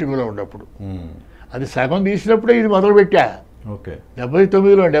విజయం షూటింగ్లో ఉన్నప్పుడు అది సగం తీసినప్పుడే ఇది మొదలుపెట్టా.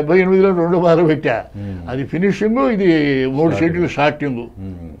 79లో 78లో 2 మొదలుపెట్టా. అది ఫినిషింగ్, ఇది 3 షెడ్యూల్ స్టార్టింగ్.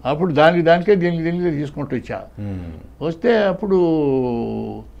 అప్పుడు దానికే దీనికి తీసుకుంటూ వచ్చా. వస్తే అప్పుడు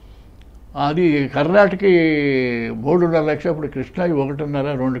అది కర్ణాటకకి 3.5 లక్షలు. అప్పుడు కృష్ణాయి 1.5,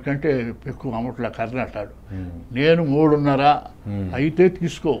 2 కంటే ఎక్కువ అమ్మట్లా కర్ణాటక. నేను 3.5 అయితే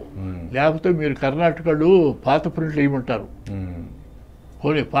తీసుకో, లేకపోతే మీరు కర్ణాటకలు పాత ప్రింట్లు ఇవ్వమంటారు,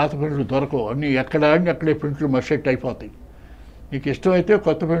 పోనీ పాత ప్రింట్లు దొరకవు, అన్నీ ఎక్కడ అక్కడే ప్రింట్లు మర్సెట్ అయిపోతాయి, నీకు ఇష్టమైతే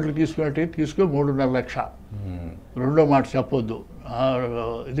కొత్త ప్రింట్లు తీసుకున్నట్టే తీసుకో, 3.5 లక్ష, రెండో మాట చెప్పొద్దు,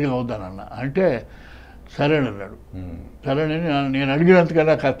 ఇదిగా అవుతానన్న అంటే సరేనన్నాడు. సరేనని నేను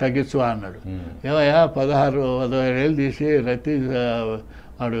అడిగినంతకన్నా తగ్గించు అన్నాడు. ఏమయ్యా 16-17 ఏళ్ళు తీసి రతి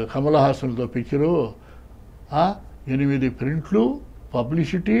వాడు కమల్ హాసన్తో పిక్చరు, 8 ప్రింట్లు,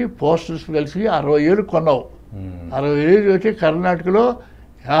 పబ్లిసిటీ, పోస్టర్స్ కలిసి 60 ఏళ్ళు కొన్నావు. 60 ఏళ్ళు వచ్చి కర్ణాటకలో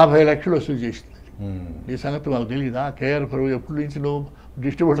 50 లక్షలు వసూలు చేసింది. ఈ సంగతి మాకు తెలియదా? కేఆర్ ప్రభు ఎప్పటి నుంచి నువ్వు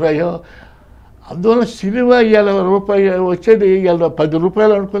డిస్ట్రిబ్యూటర్ అయ్యో? అందువల్ల సినిమా ఇవాళ రూపాయి వచ్చేది ఇవాళ 10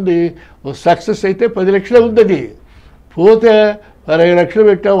 రూపాయలు అనుకుంది, సక్సెస్ అయితే 10 లక్షలే ఉంది. అది పోతే 20 లక్షలు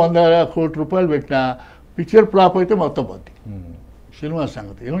పెట్టా, 100 కోట్ల రూపాయలు పెట్టినా పిక్చర్ ఫ్లాప్ అయితే మొత్తం పోద్ది. సినిమా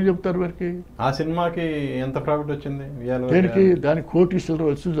సంగతి ఏమని చెప్తారు వారికి? ఆ సినిమాకి ఎంత ప్రాఫిట్ వచ్చింది? దేనికి? దానికి 1 కోటి చిల్లర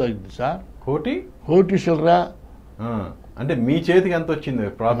వస్తుంది అయింది సార్. 1 కోటి చిల్లర అంటే మీ చేతికి ఎంత వచ్చింది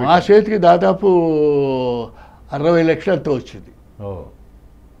ప్రాఫిట్? మా చేతికి దాదాపు 60 లక్షలతో వచ్చింది.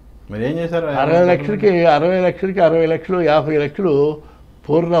 మరి ఏం చేశారు? 60 లక్షలకి 60 లక్షలు 50 లక్షలు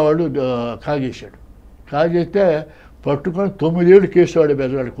పూర్ణవాడు కాజేశాడు. కాజేస్తే పట్టుకొని 9 ఏళ్ళు కేసు వాడు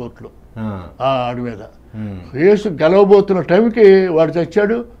బెజవాడి కోర్టులో ఆడి మీద. కేసు గెలవబోతున్న టైంకి వాడు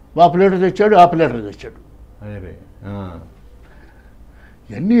చచ్చాడు, మా ప్లేటర్ తెచ్చాడు, ఆ ప్లేటర్ తెచ్చాడు.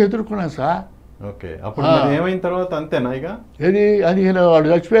 ఇవన్నీ ఎదుర్కొన్నాను సార్. అప్పుడు ఏమైన తర్వాత అంతేనా? ఇక అది వాడు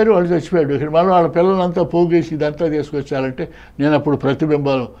చచ్చిపోయాడు. ఇక్కడ మళ్ళీ వాళ్ళ పిల్లలంతా పోగేసి ఇదంతా తీసుకొచ్చారంటే నేను అప్పుడు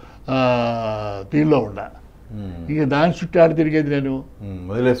ప్రతిబింబాలు దీనిలో ఉన్నా. ఇక దాని చుట్టూ ఆడ తిరిగేది నేను.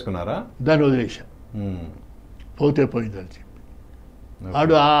 వదిలేసుకున్నారా? దాన్ని వదిలేసా, పోతే పోయిందని చెప్పి.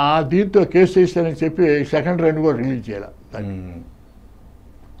 వాడు దీంతో కేసు చేస్తానని చెప్పి సెకండ్ రన్ కూడా రిలీజ్ చేయాలి.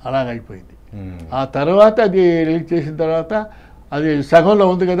 అలాగైపోయింది. ఆ తర్వాత అది రిలీజ్ చేసిన తర్వాత అది సగంలో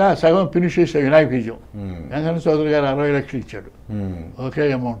ఉంది కదా, సగం ఫినిష్ చేసే వినాయక విజయం. వెంకన్న చౌదరి గారు 60 లక్షలు ఇచ్చాడు ఒకే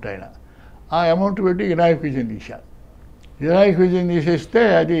అమౌంట్. ఆయన ఆ అమౌంట్ పెట్టి వినాయక విజయం తీశారు. వినాయక విజయం తీసేస్తే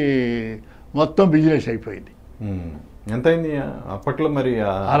అది మొత్తం బిజినెస్ అయిపోయింది. ఎంత అయింది అప్పట్లో? మరి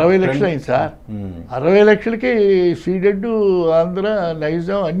 60 లక్షలు అయింది సార్. 60 లక్షలకి సీడెడ్, ఆంధ్ర,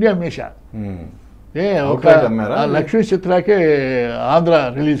 నైజాం అన్నీ అమ్మేశా. ఒక లక్ష్మీ చిత్రాకే ఆంధ్ర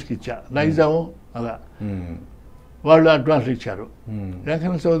రిలీజ్కి ఇచ్చా, నైజాము అలా వాళ్ళు అడ్వాన్స్ ఇచ్చారు.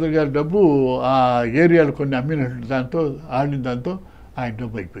 వెంకన్న చౌదరి గారి డబ్బు ఆ ఏరియాలు కొన్ని అమ్మిన దాంతో ఆడిన దాంతో ఆయన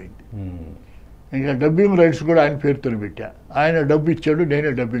డబ్బు అయిపోయింది. ఇంకా డబ్బింగ్ రైట్స్ కూడా ఆయన పేరుతో పెట్టా. ఆయన డబ్బు ఇచ్చాడు,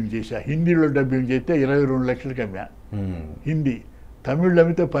 నేనే డబ్బింగ్ చేశా. హిందీలో డబ్బింగ్ చేస్తే 22 లక్షలకి అమ్మా హిందీ. తమిళ్లో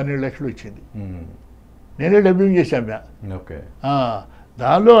అమ్మితే 12 లక్షలు వచ్చింది. నేనే డబ్బింగ్ చేశా అమ్మా.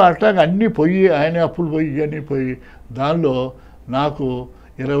 దానిలో అట్లాగా అన్నీ పోయి, ఆయన అప్పులు పోయి ఇవన్నీ పోయి, దానిలో నాకు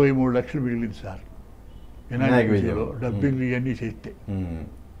 23 లక్షలు మిగిలింది సార్. వినాయక విజయంలో డబ్బింగ్ ఇవన్నీ చేస్తే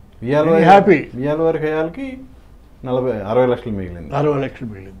హ్యాపీ. 60 లక్షలు మిగిలింది. 60 లక్షలు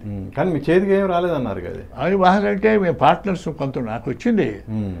మిగిలింది. కానీ మీ చేతికి ఏం రాలేదన్నారు కదా. అది బాగంటే మేము పార్ట్నర్స్ కొంత నాకు వచ్చింది.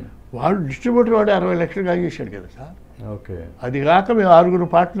 వాడు డిస్ట్రిబ్యూటర్ వాడు 60 లక్షలు కాజేశాడు కదా సార్. ఓకే. అది కాక మేము 6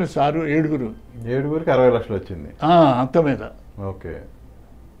 పార్ట్నర్స్, 7గురికి 60 లక్షలు వచ్చింది అంత మీద. ఓకే.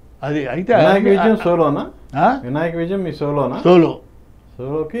 అది అయితే వినాయక విజయం సోలోనా? వినాయక విజయం మీ సోలోనా?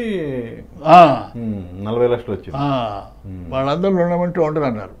 సోలోకి 40 లక్షలు వచ్చింది. వాళ్ళందరూ ఉండమంటే ఉండరు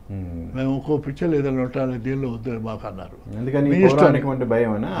అన్నారు. మేము ఇంకో పిక్చర్ ఏదైనా ఉంటాను, దీనిలో వద్దు మాకు అన్నారు. ఎందుకని పౌరాణికం అంటే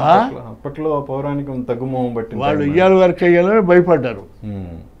భయం? అప్పట్లో పౌరాణికం తగ్గుమోహం బట్టి వాళ్ళు ఇయ్యాల వరకు అయ్యాలని భయపడ్డారు.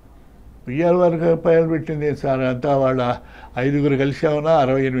 ఇయ్యాల వరకు పైలు పెట్టింది సార్. అంతా వాళ్ళ 5గురు కలిసామన్నా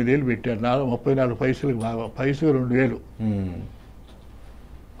 68,000 పెట్టారు. 34 పైసలకు బాగా, పైసకు 2,000.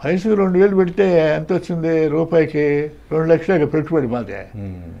 పైసకు 2,000 పెడితే ఎంత వచ్చింది? రూపాయికి 2 లక్షలు పెట్టుబడి మాదే.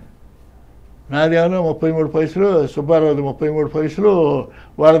 నాదేమో 33 పైసలు, సుబ్బారావు 33 పైసలు,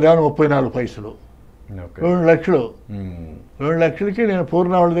 వాళ్ళదేమో 34 పైసలు. 2 లక్షలు. 2 లక్షలకి నేను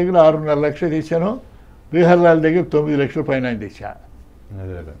పూర్ణ వాళ్ళ దగ్గర 6.5 లక్షలు తీశాను. బీహార్లాల్ దగ్గర 9 లక్షల పైన తెచ్చా.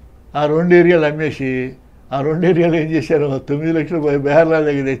 ఆ 2 ఏరియాలు అమ్మేసి, ఆ 2 ఏరియాలు ఏం చేశారు? 9 లక్షలు బీహార్లాల్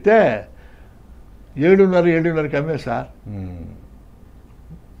దగ్గర తెస్తే 7.5కి అమ్మే సార్.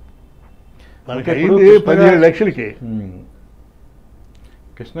 వాళ్ళకి అయింది 17 లక్షలకి.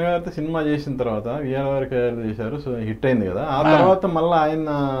 కృష్ణ గారితో సినిమా చేసిన తర్వాత వీఆర్ఆర్కే చేశారు, సో హిట్ అయింది కదా. ఆ తర్వాత మళ్ళీ ఆయన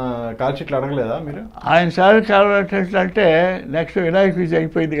కాల్ షీట్లు అడగలేదా మీరు? ఆయన సార్ కాల్ అంటే నెక్స్ట్ వినాయక విజయ్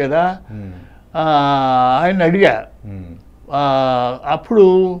అయిపోయింది కదా, ఆయన అడిగా. అప్పుడు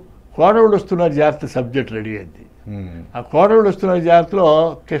కోడవుడు వస్తున్నారు జాగ్రత్త సబ్జెక్ట్ రెడీ అయింది. ఆ కోడవుడు వస్తున్న జాగ్రత్తలో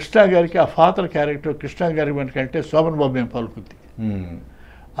కృష్ణ గారికి ఆ ఫాదర్ క్యారెక్టర్ కృష్ణ గారి మనకంటే శోభన్ బాబు ఏం పలుకుంది.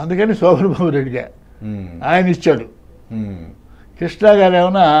 అందుకని శోభన్ బాబు రెడీగా ఆయన ఇచ్చాడు. కృష్ణ గారు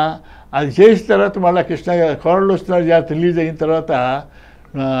ఏమన్నా అది చేసిన తర్వాత మళ్ళీ కృష్ణ గారు కోడలు వస్తున్నారు జాగ్రత్త రిలీజ్ అయిన తర్వాత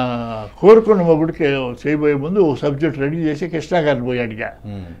కోరుకున్న మొగుడికి చేయబోయే ముందు ఓ సబ్జెక్ట్ రెడీ చేసి కృష్ణ గారిని పోయి అడిగా.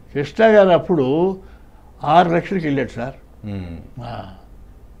 కృష్ణ గారు అప్పుడు 6 లక్షలకి వెళ్ళాడు సార్.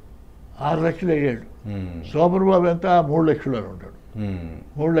 6 లక్షలు అయ్యాడు. శోభన్ బాబు ఎంత 3 లక్షలు అని ఉంటాడు.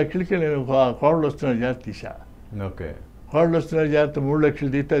 3 లక్షలకి నేను కోడలు వస్తున్న జాగ్రత్త తీసా. ఓకే. కోడలు వస్తున్న జాగ్రత్త 3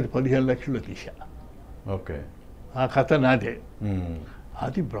 లక్షలు తీస్తే అది 15 లక్షలు తీసా. ఓకే. ఆ కథ నాదే.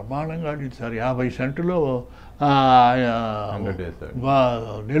 అది బ్రహ్మాండంగా ఆడింది సార్. 50 సెంటులో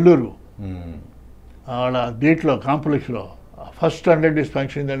నెల్లూరు వాళ్ళ దీంట్లో కాంప్లెక్స్లో ఫస్ట్ 100 డేస్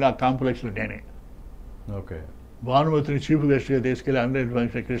ఫంక్షన్ అండి. ఆ కాంప్లెక్స్లో నేనే. ఓకే. భానుమతిని చీఫ్ గెస్ట్గా తీసుకెళ్ళి 100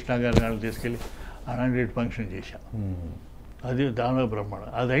 ఫంక్షన్, కృష్ణ గారిని తీసుకెళ్ళి 100 ఫంక్షన్ చేశా. అది దానిలో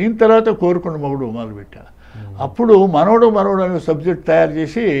బ్రహ్మాండం. అది అయిన తర్వాత కోరుకున్న మొగుడు మొదలుపెట్టా. అప్పుడు మనోడు అనే సబ్జెక్ట్ తయారు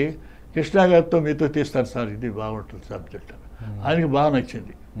చేసి కృష్ణ గారితో మీతో తీస్తారు సార్, ఇది బాగుంటుంది సబ్జెక్ట్. ఆయనకి బాగా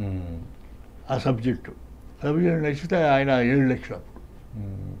నచ్చింది ఆ సబ్జెక్టు నచ్చితే ఆయన 7 లక్షలు. అప్పుడు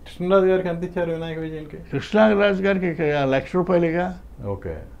కృష్ణరాజు గారికి ఎంత ఇచ్చారు వినాయక విజయానికి? కృష్ణరాజు గారికి 1 లక్ష రూపాయలుగా.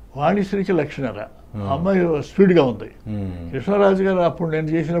 ఓకే. వాణిశ్రీకి 1.5 లక్ష. అమ్మాయి స్పీడ్గా ఉంది. కృష్ణరాజు గారు అప్పుడు నేను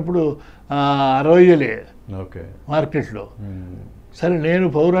చేసినప్పుడు 60,000 ఓకే మార్కెట్లో. సరే నేను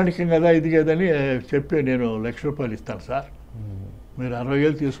పౌరాణికం కదా ఇది కదని చెప్పి నేను 1 లక్ష రూపాయలు ఇస్తాను సార్, మీరు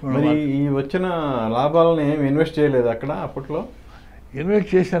 60,000 తీసుకున్నారు. ఈ వచ్చిన లాభాలను ఏమి ఇన్వెస్ట్ చేయలేదు అక్కడ అప్పట్లో? ఇన్వెస్ట్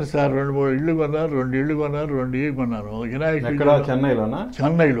చేశాను సార్. 2-3 ఇళ్ళు కొన్నారు, 2 ఇళ్ళు కొన్నారు, 2 ఇళ్ళు కొన్నాను. చెన్నైలోనా?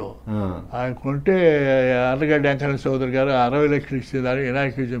 చెన్నైలో. ఆయన కొంటే అర్రగడ్డ వెంకన్న చౌదరి గారు 60 లక్షలు ఇచ్చేదాన్ని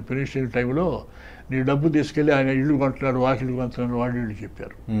వినాయక విజయం ఫినిషింగ్ టైంలో నీ డబ్బు తీసుకెళ్ళి ఆయన ఇళ్ళు కొంటున్నాడు, వాకిళ్ళు కొంటున్నాడు, వాళ్ళు ఇళ్ళు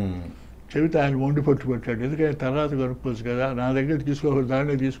చెప్పారు. చెబితే ఆయన మొండి పట్టు పెట్టాడు. ఎందుకంటే తర్వాత కొనుక్కోవచ్చు కదా, నా దగ్గర తీసుకోకూడదు,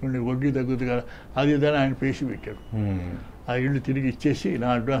 దాన్ని తీసుకుని వడ్డీ తగ్గుతుంది కదా, అది దాన్ని ఆయన పేసి పెట్టాడు. ఆ ఇళ్ళు తిరిగి ఇచ్చేసి నా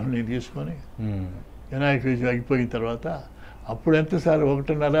అడ్వాన్స్ నేను తీసుకొని వినాయక విజయం అయిపోయిన తర్వాత అప్పుడు ఎంత సార్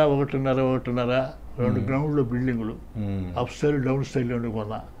 1.5 2 గ్రౌండ్లు బిల్డింగులు, అప్ స్టైల్ డౌన్ స్టైల్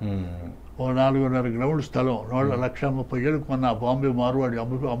కొన్నా. ఓ 4.5 గ్రౌండ్ స్థలం 1,30,000 కొన్నా. బాంబే మార్వాడి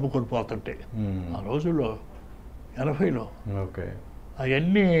అమ్ముకొని పోతుంటే ఆ రోజుల్లో 80లో.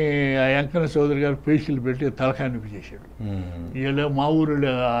 అవన్నీ ఆ వెంకన్న చౌదరి గారు పేషీలు పెట్టి తలకానిపి చేశాడు. వీళ్ళు మా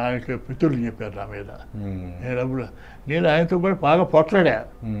ఊరిలో ఆయన పితృలు చెప్పారు నా మీద. నేను ఆయనతో కూడా బాగా పొట్లాడా.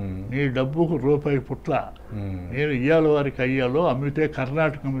 నీ డబ్బుకు రూపాయి పుట్ల, నేను ఇయ్యాల వారికి అయ్యాలో అమ్మితే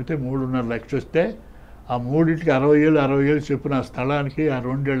కర్ణాటక అమ్మితే 3.5 లక్షలు వస్తే ఆ 3టికి 60,000 చెప్పిన స్థలానికి ఆ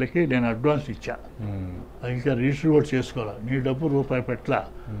 2 ఏళ్ళకి నేను అడ్వాన్స్ ఇచ్చా. ఇంకా రిజిస్టర్ కూడా చేసుకోవాలి. నీ డబ్బు రూపాయి పెట్ల,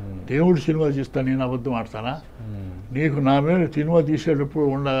 దేవుడు సినిమా తీస్తాను, నేను అబద్ధం ఆడతానా? నీకు నా మీద సినిమా తీసేటప్పుడు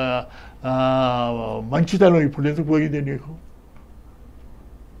ఉన్న మంచితనం ఇప్పుడు ఎందుకు పోయింది నీకు?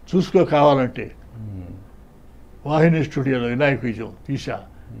 చూసుకో కావాలంటే. వాహిని స్టూడియోలో వినాయక విజయం తీసా.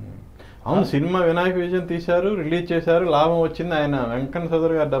 అవును, సినిమా వినాయక విజయం తీశారు, రిలీజ్ చేశారు, లాభం వచ్చింది. ఆయన వెంకన్న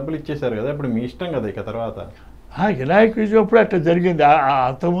చౌదరి గారు డబ్బులు ఇచ్చేశారు కదా, ఇప్పుడు మీ ఇష్టం కదా ఇక తర్వాత. వినాయక విజయం అప్పుడు అట్లా జరిగింది.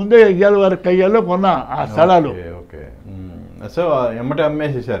 అంతకుముందే ఇయ్యాల వారికి అయ్యాలో కొన్నా ఆ స్థలాలు. సో ఎమ్మటే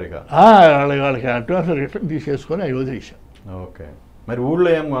అమ్మేసేసారు ఇక. వాళ్ళకి అడ్వాన్స్ రిటర్న్ తీసేసుకొని అవి వదిలేసాం. ఓకే, మరి ఊళ్ళో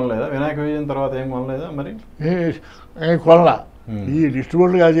ఏం కొనలేదా? వినాయక విజయం తర్వాత ఏం కొనలేదా మరి? కొనలా. ఈ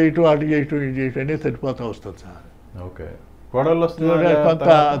డిస్ట్రిబ్యూటర్గా చేయటం, అటు చేయటం, ఇది చేయటం అనేది సరిపోతూ వస్తుంది సార్. ఓకే, కోడళ్ళు వస్తుంది కొంత.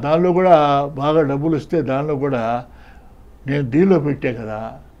 దానిలో కూడా బాగా డబ్బులు వస్తే దానిలో కూడా నేను దీనిలో పెట్టా కదా,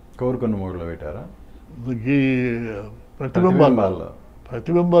 కోరుకున్న మూడులో పెట్టారా? ఈ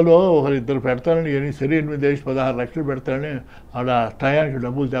ప్రతిబింబాల్లో 1-2 పెడతానని, సరే 8-16 లక్షలు పెడతానని ఆడ టయానికి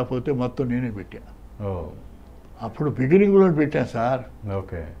డబ్బులు తేకపోతే మొత్తం నేనే పెట్టా. అప్పుడు బిగినింగ్లో పెట్టాను సార్.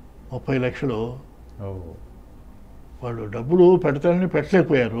 ఓకే, 30 లక్షలు. వాళ్ళు డబ్బులు పెడతానని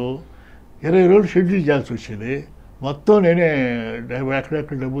పెట్టలేకపోయారు. 20 రోజులు షెడ్యూల్ చేయాల్సి వచ్చింది. మొత్తం నేనే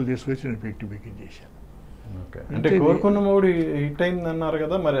ఎక్కడెక్కడ డబ్బులు తీసుకొచ్చి నేను పెట్టి బిగిన్ చేశాను. అంటే కోరుకున్న మూడు హిట్ అయింది అన్నారు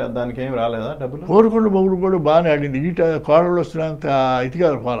కదా, మరి దానికి ఏం రాలేదా డబ్బులు? కోరుకున్న మూడు కూడా బాగానే ఆడింది. కోడలు వస్తున్నంత ఇదిగా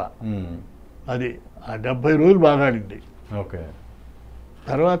పోలా. అది ఆ 70 రోజులు బాగా ఆడింది. ఓకే,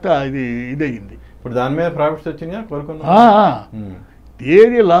 తర్వాత ఇదయింది. ఇప్పుడు దాని మీద ప్రాఫిట్స్ వచ్చినాయా కోరుకున్న?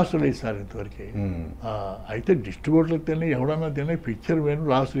 ఏది లాస్ లేదు సార్ ఇంతవరకు. అయితే డిస్ట్రిబ్యూటర్లకు తినే ఎవడన్నా తినే పిక్చర్ మీద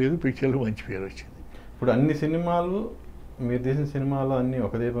లాస్ లేదు, పిక్చర్లో మంచి పేరు వచ్చింది. ఇప్పుడు అన్ని సినిమాలు మీరు తీసిన సినిమాలో అన్నీ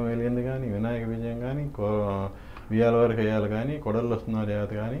ఒక దీపం వెలిగింది కానీ, వినాయక విజయం కానీ, వియాల వరకు అయ్యాలి కానీ, కొడళ్ళు వస్తున్నారు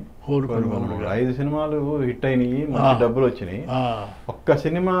జాగ్రత్త కానీ, 5 సినిమాలు హిట్ అయినాయి, మంచి డబ్బులు వచ్చినాయి. ఒక్క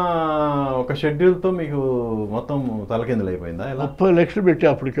సినిమా ఒక షెడ్యూల్తో మీకు మొత్తం తలకిందులు అయిపోయిందా? 30 లక్షలు పెట్టి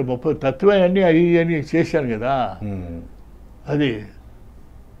అప్పటికే 30 తత్వాన్ని అవి చేశాను కదా. అది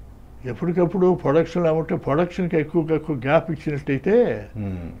ఎప్పటికప్పుడు ప్రొడక్షన్ అమ్మంటే ప్రొడక్షన్కి ఎక్కువ గ్యాప్ ఇచ్చినట్టయితే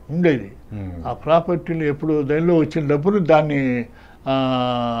ఉండేది. ఆ ప్రాపర్టీని ఎప్పుడు దానిలో వచ్చిన డబ్బులు దాన్ని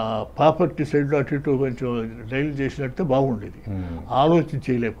ప్రాపర్టీ సైడ్లో అటు ఇటు కొంచెం డైల్ చేసినట్టే బాగుండేది. ఆలోచన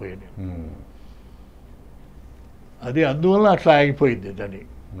చేయలేకపోయాను. అది అందువల్ల అట్లా ఆగిపోయింది దాన్ని.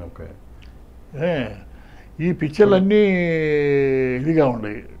 ఈ పిక్చర్లన్నీ ఇదిగా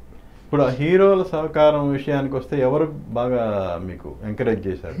ఉన్నాయి. ఇప్పుడు హీరోల సహకారం విషయానికి వస్తే ఎవరు బాగా మీకు ఎంకరేజ్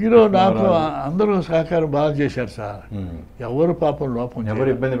చేశారు? హీరో నాకు అందరూ సహకారం బాగా చేశారు సార్. ఎవరు పాపం లోపం, ఎవరు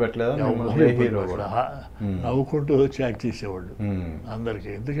ఇబ్బంది పెట్టలేదా? హీరో కూడా నవ్వుకుంటూ వచ్చి యాక్ట్ చేసేవాళ్ళు అందరికీ.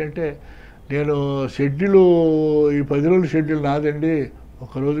 ఎందుకంటే నేను షెడ్యూలు ఈ 10 రోజుల షెడ్యూల్ నాదండి,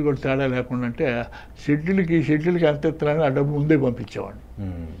 ఒకరోజు కూడా తేడా లేకుండా. అంటే షెడ్యూల్కి ఎంత ఎత్తున్నానో ఆ డబ్బు ముందే పంపించేవాడిని.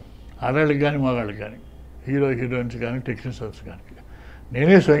 ఆడవాళ్ళకి కానీ మగాళ్ళకి కానీ, హీరోయిన్స్ కానీ టెక్నీషియన్స్ కానీ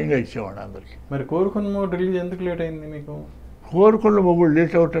నేనే స్వయంగా ఇచ్చేవాడిని అందరికీ. మరి కోరుకున్న మొగుడు రిలీజ్ ఎందుకు లేట్ అయింది మీకు? కోరుకున్న మొగుడు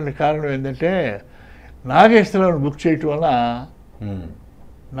లేట్ అవటానికి కారణం ఏంటంటే నాగేశ్వరరావుని బుక్ చేయటం వల్ల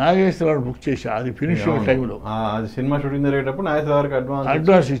నాగేశ్వరరావుని బుక్ చేశా. అది ఫినిషింగ్ టైంలో అది సినిమా షూటింగ్ జరిగేటప్పుడు నాగేశ్వరరావుకి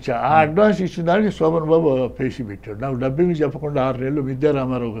అడ్వాన్స్ ఇచ్చా. ఆ అడ్వాన్స్ ఇచ్చిన దానికి శోభన్ బాబు పేసి పెట్టాడు. నాకు డబ్బింగ్ చెప్పకుండా 6 నెలలు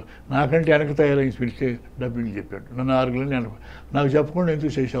విద్యారామారావు నాకంటే వెనక తయారైన పిలిచి డబ్బింగ్ చెప్పాడు. నన్ను 6 నెలలు నాకు చెప్పకుండా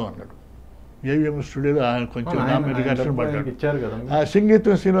ఎందుకు చేసావు అన్నాడు. ఏవిఎం స్టూడియోలో ఆయన కొంచెం నా మీద ఘర్షణ పడ్డాడు.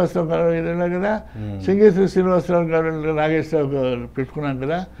 సంగీతం శ్రీనివాసరావు గారు ఏదైనా కదా, సంగీతం శ్రీనివాసరావు గారు నాగేశ్వరరావు గారు పెట్టుకున్నాను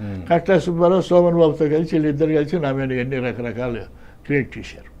కదా. కట్టా సుబ్బారావు శోభన్ బాబుతో కలిసి వీళ్ళిద్దరు కలిసి నా మీద ఎన్ని రకరకాలు క్రియేట్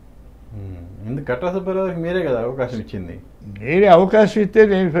చేశారు. కట్టా సుబ్బారావుకి మీరే కదా అవకాశం ఇచ్చింది? నేనే అవకాశం ఇస్తే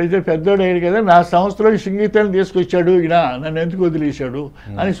నేను పెద్దోడు అయ్యాడు కదా, నా సంస్థలోకి సంగీతాన్ని తీసుకొచ్చాడు ఈయన, నన్ను ఎందుకు వదిలేశాడు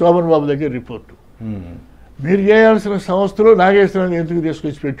అని శోభన్ బాబు దగ్గర రిపోర్టు. మీరు చేయాల్సిన సంస్థలో నాగేశ్వరరావు ఎందుకు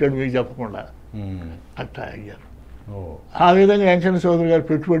తీసుకొచ్చి పెట్టాడు మీకు చెప్పకుండా, అట్లా అయ్యారు. ఆ విధంగా వెంకన్న చౌదరి గారు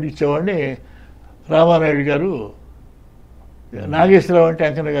పెట్టుబడి ఇచ్చేవాడిని. రామానాయుడు గారు నాగేశ్వరరావు అంటే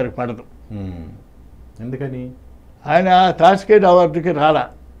వెంకన్న గారికి పడదు. ఎందుకని? ఆయన తాస్కేట్ అవార్డుకి రాలా.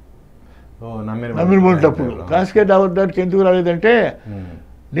 నమ్మినప్పుడు తాస్కేట్ అవార్డుకి ఎందుకు రాలేదంటే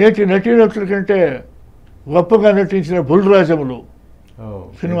నేటి నటీనటుల కంటే గొప్పగా నటించిన బుల్రాజములు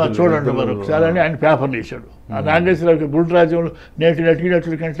సినిమా చూడండి మరి ఒకసారి అని ఆయన పేపర్లు వేశాడు. ఆ నాగేశ్వరరావుకి బుల్రాజ్యంలో నేటి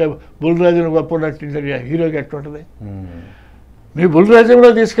నటినట్లు కంటే బుల్రాజ్యంలో గొప్ప నటించిన హీరోకి ఎట్లా ఉంటుంది? మీ బుల్రాజ్యంలో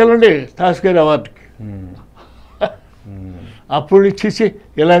తీసుకెళ్ళండి తాస్కర్ అవార్డుకి. అప్పుడు ఇచ్చేసి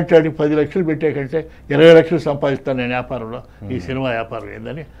ఇలాంటి వాడికి 10 లక్షలు పెట్టే కంటే 20 లక్షలు సంపాదిస్తాను నేను వ్యాపారంలో, ఈ సినిమా వ్యాపారం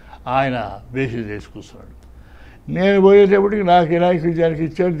ఏందని ఆయన బేసిస్ చేసి కూర్చున్నాడు. నేను పోయేటప్పటికి నాకు వినాయక విజయానికి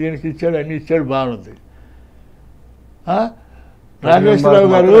ఇచ్చాడు, దీనికి ఇచ్చాడు, అన్ని ఇచ్చాడు, బాగుంది. నాగేశ్వరరావు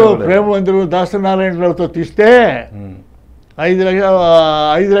గారు ప్రేమ మందిరం దాసనారాయణరావుతో తీస్తే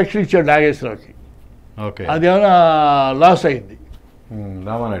 5 లక్షలు ఇచ్చాడు నాగేశ్వరరావుకి. అదేమైనా లాస్ అయింది.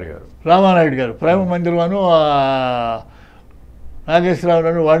 రామానాయుడు గారు ప్రేమ మందిరం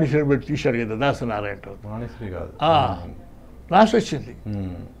నాగేశ్వరరావు వాణిశ్వరం పెట్టి తీశాడు కదా దాసనారాయణరావు. లాస్ వచ్చింది.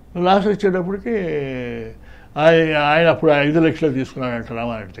 లాస్ వచ్చేటప్పటికి ఆయన అప్పుడు 5 లక్షలు తీసుకున్నాడంట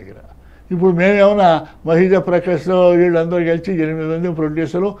రామానాయుడు దగ్గర. ఇప్పుడు మేమేమన్నా మహిళ ప్రకాష్ వీళ్ళందరూ కలిసి 8 మంది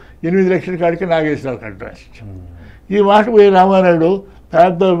ప్రొడ్యూసర్లు 8 లక్షల కాడికి నాగేశ్వరరావు కాంట్రాక్ట్ ఇచ్చాం. ఈ మాట పోయి రామానాయుడు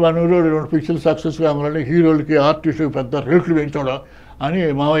పెద్ద మనూరు 2 పిక్చర్లు సక్సెస్గా అవ్వాలని హీరోలకి ఆర్టిస్టులకి పెద్ద రేట్లు పెంచడం అని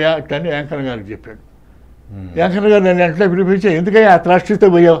మావయ్య అని వెంకన్న గారికి చెప్పాడు. వెంకన్న గారు నన్ను వెంటనే పిలిపించి, ఎందుకయ్యా ట్రస్ట్తో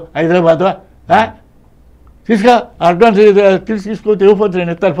పోయావు హైదరాబాద్, తీసుకో అడ్వాన్స్ తీసుకోతే ఇవ్వకపోతే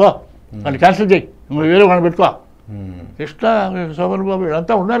నేను ఇస్తాను పో, వాళ్ళు క్యాన్సిల్ చేయి, నువ్వు వేరే వాళ్ళు పెట్టుకో. కృష్ణ శోభన్ బాబు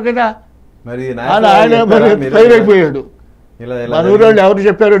వీళ్ళంతా ఉన్నారు కదా, ఆయన ఫైర్ అయిపోయాడు. మన ఊరు వాళ్ళు ఎవరు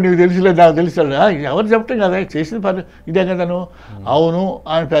చెప్పారో నీకు తెలిసిలేదు, నాకు తెలుసు. ఎవరు చెప్పటం కదా చేసిన పని ఇదే కదా. అవును,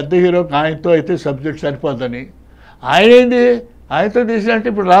 ఆయన పెద్ద హీరో, ఆయనతో అయితే సబ్జెక్ట్ సరిపోద్దని. ఆయన ఏంది ఆయనతో తీసినట్టే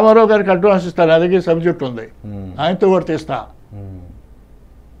ఇప్పుడు రామారావు గారికి అడ్వాన్స్ ఇస్తాను, అదే సబ్జెక్ట్ ఉంది, ఆయనతో కూడా తీస్తా.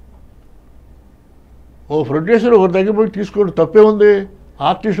 ఓ ప్రొడ్యూసర్ ఒకరి దగ్గర పోయి తీసుకోవడం తప్పే ఉంది.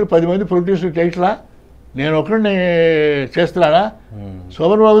 ఆర్టిస్టులు 10 మంది ప్రొడ్యూసర్ చేయట్లా, నేను ఒకరిని చేస్తున్నానా?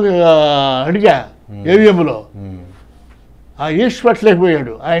 శోభన్ బాబు అడిగా ఏవిఎంలో, ఆ ఈస్ట్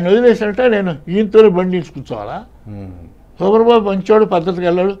పట్టలేకపోయాడు, ఆయన వదిలేసినట్ట నేను ఈయనతోనే బండి కూర్చోవాలా? శోభన్ బాబు మంచోడు, పద్ధతికి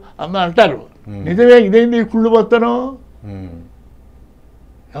వెళ్ళాడు అన్న అంటారు. నిజమే, ఇదేంది కుళ్ళు మొత్తను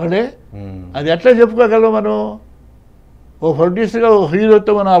ఎవడే? అది ఎట్లా చెప్పుకోగలం మనం? ఓ ప్రొడ్యూసర్గా ఓ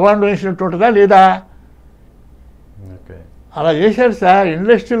హీరోతో మనం అవార్డు వేసినట్టు ఉంటుందా లేదా? అలా చేశారు సార్.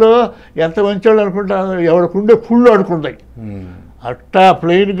 ఇండస్ట్రీలో ఎంత మంచోళ్ళు అనుకుంటారు, ఎవరికుండే కుళ్ళు అనుకుంటాయి. అట్టా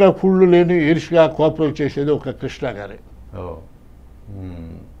ప్లెయిన్గా కుళ్ళు లేని ఈర్ష్గా కోపం చేసేది ఒక కృష్ణ గారే.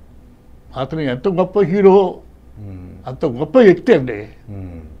 అతను ఎంత గొప్ప హీరో, అంత గొప్ప వ్యక్తి అండి.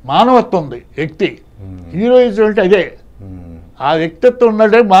 మానవత్వం ఉంది వ్యక్తి. హీరోయిజం అంటే అదే, ఆ వ్యక్తిత్వం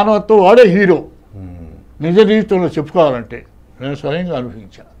ఉన్నదే మానవత్వం, వాడే హీరో. నిజ జీవితంలో చెప్పుకోవాలంటే నేను స్వయంగా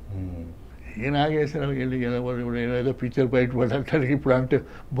అనుభవించాను. ఈ నాగేశ్వరరావు వెళ్ళి ఏదో పిక్చర్ బయటపడటానికి ఇప్పుడు అంటే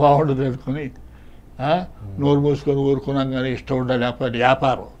బాగుండదు అనుకుని నోరు మూసుకొని ఊరుకున్నాం, కానీ ఇష్టం ఉండాలి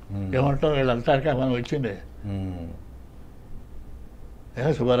వ్యాపారం ఏమంటాం వీళ్ళు అంటారు మనం వచ్చింది.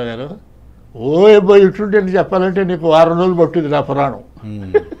 సుబ్బారావు గారు, ఓ అబ్బాయి ఇటుంటే చెప్పాలంటే నీకు 6 రోజులు పట్టింది నా పురాణం.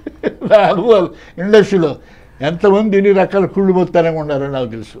 నా అనుభవాలు ఇండస్ట్రీలో ఎంతమంది ఎన్ని రకాల కుళ్ళు మొత్తానే ఉన్నారో నాకు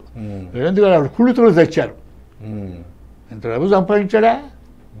తెలుసు. ఎందుకంటే వాళ్ళు కుళ్ళుతో తెచ్చారు. ఎంత డబ్బు సంపాదించాడా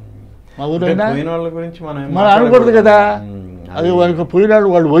మా ఊరైనా మనం అనకూడదు కదా. అది వాళ్ళకి పోయినాడు,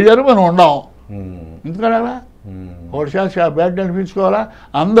 వాళ్ళు పోయారు, మనం ఉన్నాం. ఎందుకలా ఒకటి బ్యాడ్ అనిపించుకోవాలా?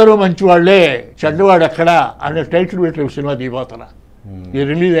 అందరూ మంచివాళ్లే, చెడ్డవాడు ఎక్కడా అనే టైటిల్ పెట్టే సినిమా దిగిపోతున్నా. ఈ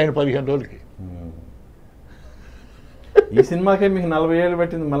రిలీజ్ అయిన 15 రోజులకి. ఈ సినిమాకే మీకు 40 ఏళ్ళు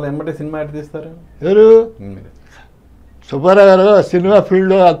పట్టింది, మళ్ళీ ఎమ్మటే సినిమా ఎట్లా తీస్తారు? ఎవరు? సుబ్బారావు గారు సినిమా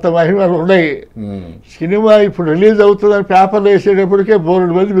ఫీల్డ్లో అంత మహిమలు ఉన్నాయి. సినిమా ఇప్పుడు రిలీజ్ అవుతుందని పేపర్లు వేసేటప్పటికే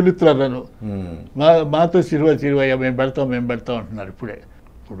 3 మంది పిలుస్తున్నారు నన్ను. మాతో సినిమా మేము పెడతాం అంటున్నారు.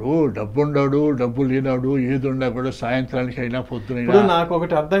 ఇప్పుడు డబ్బు ఉన్నాడు, డబ్బు లేనాడు, ఏది ఉన్నా కూడా సాయంత్రానికి అయినా పొద్దున. నాకు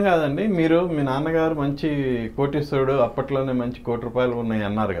ఒకటి అర్థం కాదండి, మీరు మీ నాన్నగారు మంచి కోటీశ్వరుడు, అప్పట్లోనే మంచి ₹1,00,00,000 ఉన్నాయి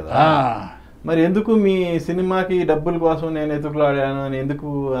అన్నారు కదా, మరి ఎందుకు మీ సినిమాకి డబ్బుల కోసం నేను ఎదుగులాడాను అని ఎందుకు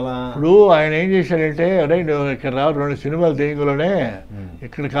అలా? ఇప్పుడు ఆయన ఏం చేశాడంటే, అరే ఇక్కడ 2 సినిమాలు దేంగులోనే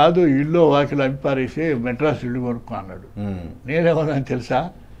ఇక్కడ కాదు ఇల్లు వాకిలు అమ్మిపారేసి మెడ్రాస్ ఇల్లు కొనుక్కో అన్నాడు. నేనేమన్నాను తెలుసా,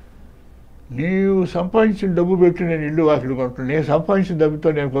 నీవు సంపాదించిన డబ్బు పెట్టి నేను ఇల్లు వాకిలు కొనుక్కున్నాను, నేను సంపాదించిన డబ్బుతో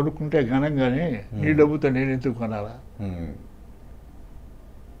నేను కొనుక్కుంటే ఘనంగానే నీ డబ్బుతో నేను ఎందుకు కొనాలా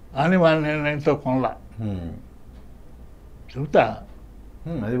అని నేను ఎంతో కొనలా చెబుతా.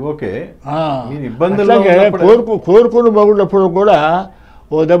 అది ఓకే. కోరుకున్న మగుళ్ళప్పుడు కూడా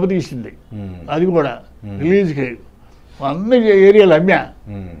ఓ దెబ్బ తీసింది. అది కూడా రిలీజ్కి అన్ని ఏరియాలు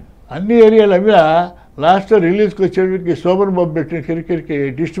అమ్మినా లాస్ట్ రిలీజ్కి వచ్చేటికి శోభన్ బాబు పెట్టిన కిరికిరికి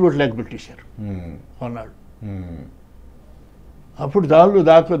డిస్ట్రిబ్యూట్ లేక పెట్టేశారు కొన్నాడు. అప్పుడు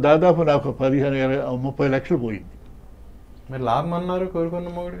దాదాపు నాకు 15-30 లక్షలు పోయింది. మరి లాభం అన్నారు కోరుకున్న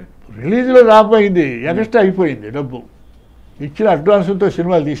మగుడికి. రిలీజ్లో లాభం అయింది, ఎక్స్ట్రా అయిపోయింది డబ్బు. ఇచ్చిన అడ్వాన్స్తో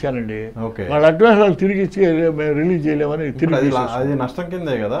సినిమాలు తీశానండి. ఓకే. వాళ్ళ అడ్వాన్స్ వాళ్ళకి తిరిగి ఇచ్చి మేము రిలీజ్ చేయలేమని తిరిగి అది నష్టం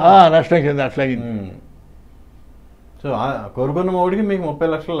కిందే కదా. నష్టం కింద అట్లా అయింది. సో కోరుకున్న మోడికి మీకు 30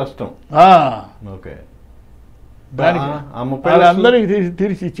 లక్షల నష్టం. ఓకే. దానికి వాళ్ళందరికీ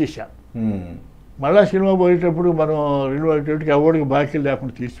తిరిగి ఇచ్చేసా. మళ్ళా సినిమా పోయేటప్పుడు మనం రిలీజ్ ఎవరికి బాకీలు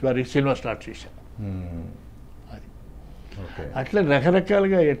లేకుండా తీసిపారి సినిమా స్టార్ట్ చేశాం. అది అట్లా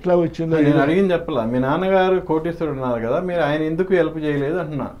రకరకాలుగా ఎట్లా వచ్చిందో నేను అడిగింది చెప్పలా. మీ నాన్నగారు కోటీశ్వరుడు ఉన్నారు కదా, మీరు ఆయన ఎందుకు హెల్ప్ చేయలేదు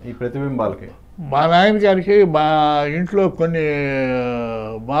అంటున్నా ఈ ప్రతిబింబాలకి. మా నాయనగారికి మా ఇంట్లో కొన్ని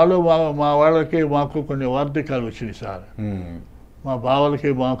మాలో మా వాళ్ళకి మాకు కొన్ని వార్ధకాలు వచ్చినాయి సార్. మా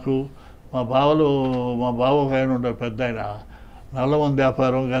బావలకి మాకు మా బావకు ఆయన ఉండరు, పెద్ద ఆయన నల్లమంది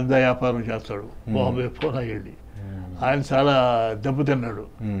వ్యాపారం గంజా వ్యాపారం చేస్తాడు బాంబే పూనా వెళ్ళి. ఆయన చాలా దెబ్బతిన్నాడు.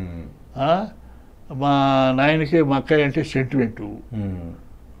 మా నాయనకి మా అక్కయ్య అంటే సెంటిమెంటు.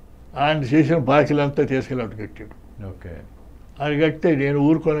 ఆయన చేసిన బాకీలంతా తీసుకెళ్ళి కట్టాడు. ఓకే. అది కడితే నేను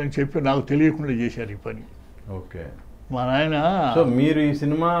ఊరుకోనని చెప్పి నాకు తెలియకుండా చేశారు ఈ పని. ఓకే. మా నాయన సో మీరు ఈ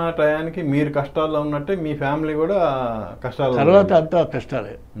సినిమా టయానికి మీరు కష్టాల్లో ఉన్నట్టే మీ ఫ్యామిలీ కూడా కష్టాలు, తర్వాత అంతా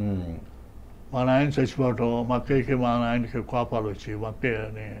కష్టాలే. మా నాయన చచ్చిపోవటం, మా అక్కయ్యకి మా నాయనకి కోపాలు వచ్చి మా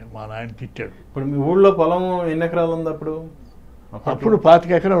అక్కయ్యని మా నాయన తిట్టాడు. ఇప్పుడు మీ ఊళ్ళో పొలం ఎన్ని ఎకరాలు ఉంది అప్పుడు? అప్పుడు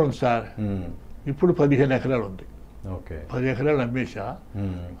 25 ఎకరాలు ఉంది సార్. ఇప్పుడు 15 ఎకరాలు ఉంది. ఓకే. 10 ఎకరాలు అమ్మేసా.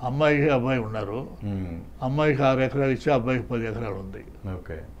 అమ్మాయికి అబ్బాయి ఉన్నారు. అమ్మాయికి 6 ఎకరాలు ఇచ్చి అబ్బాయికి 10 ఎకరాలు ఉంది.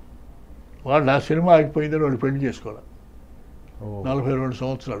 ఓకే. వాడు నా సినిమా ఆగిపోయిందని వాడు పెళ్లి చేసుకోవాలి. 42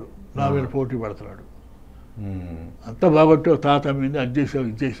 సంవత్సరాలు నా మీద పోటీ పడుతున్నాడు. అంతా బాగొట్టు తాత మీద అది చేసావు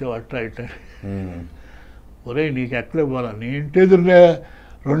ఇది చేసావు అట్లా ఇట్లా. ఒరే నీకు ఎక్కడ ఇవ్వాలా, నీ ఇంటి ఎదురునే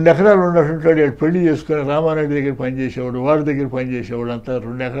 2 ఎకరాలు ఉన్నట్టుంటాడు. పెళ్లి చేసుకొని రామారెడ్డి దగ్గర పనిచేసేవాడు, వాడి దగ్గర పనిచేసేవాడు అంతా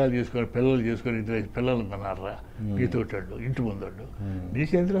 2 ఎకరాలు చేసుకొని పిల్లలు చేసుకొని 2 పిల్లలు ఉన్నారా నీతోటాడు ఇంటి ముందాడు.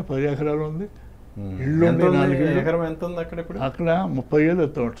 నీకెందుకు 10 ఎకరాలు ఉంది, ఇల్లు ఉంది. 4 ఎకరం ఎంత ఉంది అక్కడ? ఇప్పుడు అక్కడ 30 ఏళ్ళు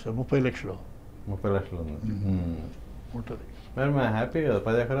వస్తూ ఉంటుంది సార్. 30 లక్షలు. 30 లక్షలు ఉంటుంది. మరి హ్యాపీ కదా,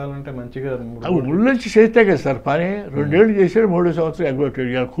 10 ఎకరాలు అంటే మంచిగా. ఊళ్ళో నుంచి చేస్తే కదా సార్ పని. 2 ఏళ్ళు చేసాడు, 3 సంవత్సరాలు ఎగ్గొట్టాడు.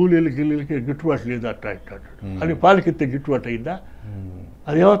 ఇక కూలీలకి గిల్లీలకి గిట్టుబాటు లేదు అట్లా ఇట్టాడు. అది పాలకెత్తే గిట్టుబాటు అయిందా?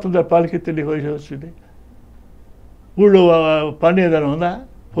 అది ఏమవుతుందా పాలకెత్తే నీకు వయసు వస్తుంది? ఊళ్ళో పని ఏదైనా ఉందా?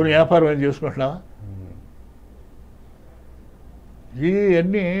 పోనీ వ్యాపారం ఏం చేసుకుంటున్నావా?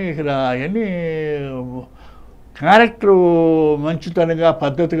 ఇవన్నీ ఇక్కడ అవన్నీ క్యారెక్టరు మంచితనంగా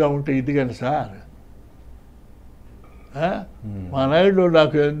పద్ధతిగా ఉంటే ఇది కానీ సార్. మా నాయుడు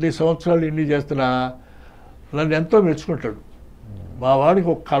నాకు ఎన్ని సంవత్సరాలు ఇన్ని చేస్తున్నా నన్ను ఎంతో మెచ్చుకుంటాడు. మా వాడికి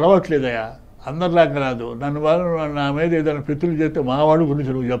ఒక అలవాట్లేదయా, అందరిలాగా రాదు. నా మీద ఏదైనా పితులు చేస్తే మా వాడి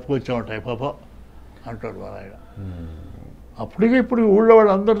గురించి నువ్వు చెప్పుకొచ్చా ఉంటాయి పాప అంటాడు మా నాయన. అప్పటికే ఇప్పుడు ఊళ్ళో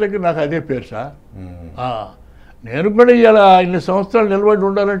వాళ్ళు అందరి దగ్గర నాకు అదే పేరు సార్. నేను కూడా ఇలా ఇన్ని సంవత్సరాలు నిలబడి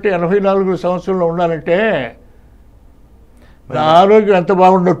ఉండాలంటే 84 సంవత్సరంలో ఉండాలంటే నా ఆరోగ్యం ఎంత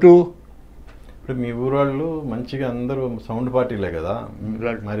బాగుండట్టు. ఇప్పుడు మీ ఊరు వాళ్ళు మంచిగా అందరూ సౌండ్ పార్టీలే కదా,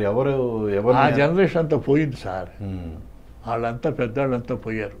 మరి ఎవరు ఆ జనరేషన్ అంతా పోయింది సార్. వాళ్ళంతా పెద్దవాళ్ళంతా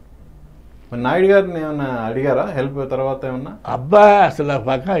పోయారు. నాయుడు గారిని ఏమన్నా అడిగారా హెల్ప్ తర్వాత ఏమన్నా? అబ్బా అసలు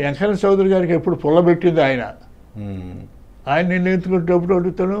పక్క వెంకన్న చౌదరి గారికి ఎప్పుడు పుల్లబెట్టింది ఆయన. ఆయన నిన్ను ఎత్తుకుంటేప్పుడు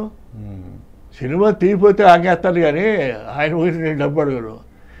అడుగుతాను. సినిమా తీయిపోతే ఆగేస్తాను కానీ ఆయన ఊరికి నేను డబ్బు అడగను.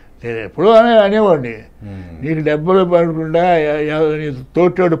 నేను ఎప్పుడూ అనేవాడిని, నీకు డబ్బులు పడకుండా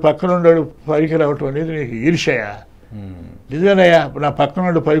తోటోడు పక్కన ఉన్నాడు పైకి రావటం అనేది నీకు ఈర్ష్యయా? నిజమేనయ్యా, నా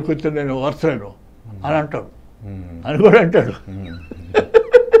పక్కన పైకి వచ్చి నేను వరుసలేను అని అంటాడు. అని కూడా అంటాడు.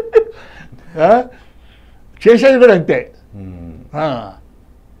 చేసేది కూడా అంతే.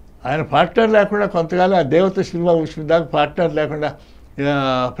 ఆయన పార్ట్నర్ లేకుండా కొంతకాలం ఆ దేవత సినిమా వచ్చిన దాకా పార్ట్నర్ లేకుండా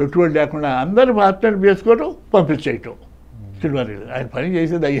పెట్టుబడి లేకుండా అందరూ పార్ట్నర్ వేసుకోవటం పంపించేయటం సినిమా. ఆయన పని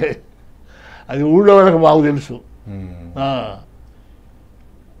చేసేది అయ్యాయి. అది ఊళ్ళో వాళ్ళకి మాకు తెలుసు.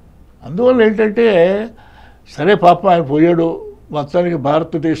 అందువల్ల ఏంటంటే సరే పాప ఆయన పోయాడు. మొత్తానికి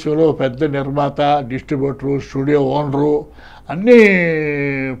భారతదేశంలో పెద్ద నిర్మాత, డిస్ట్రిబ్యూటరు, స్టూడియో ఓనరు అన్నీ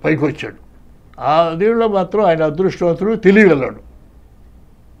పైకి వచ్చాడు. ఆ దీనిలో మాత్రం ఆయన అదృష్టవంతుడు, తెలియగలడు.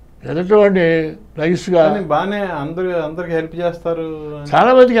 ఎదుటివాడిని నైస్గా బాగానే అందరికి హెల్ప్ చేస్తారు.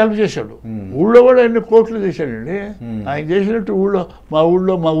 చాలా మందికి హెల్ప్ చేశాడు. ఊళ్ళో కూడా ఎన్ని కోట్లు చేశాడండి. ఆయన చేసినట్టు ఊళ్ళో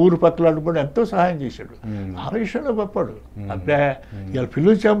మా ఊరు పక్కల కూడా ఎంతో సహాయం చేశాడు. ఆ విషయంలో గొప్పడు. అంటే ఇలా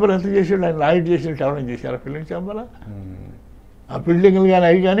ఫిలిం ఛాంబర్ ఎంత చేశాడు ఆయన. నాయుడు చేసినట్టు ఎవరైనా చేశారు ఫిలిం ఛాంబర్? ఆ బిల్డింగ్లు కానీ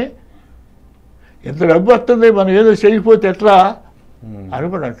అవి కానీ ఎంత డబ్బు వస్తుంది, మనం ఏదో చేయకపోతే ఎట్లా అని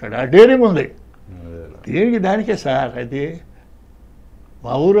కూడా అంటాడు. ఆ డేరింగ్ ఉంది దేనికి దానికే సార్. అది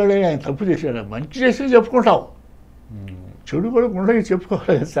మా ఊరోడే ఆయన తప్పు చేశాడు. మంచి చేసి చెప్పుకుంటాం, చెడు కూడా ఉండగా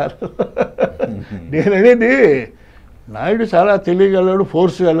చెప్పుకోవాలి సార్. నేను అనేది నాయుడు చాలా తెలియగలడు,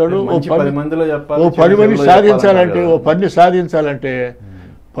 ఫోర్స్ గలడు. ఓ మంచి 10 మందిలో చెప్పాలి, ఓ 10 మంది చెడులో సాధించాలంటే, చెప్పాలంటారు ఓ పని సాధించాలంటే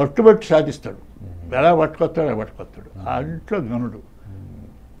పట్టుబట్టి సాధిస్తాడు. ఎలా పట్టుకొస్తాడు అలా పట్టుకొస్తాడు. ఆ ఇంట్లో గనుడు.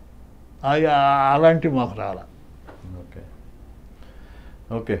 అలాంటి మాకు రాలా. Okay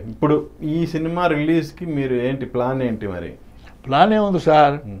okay. ఇప్పుడు ఈ సినిమా రిలీజ్కి మీరు ఏంటి ప్లాన్ ఏంటి మరి? ప్లాన్ ఏముంది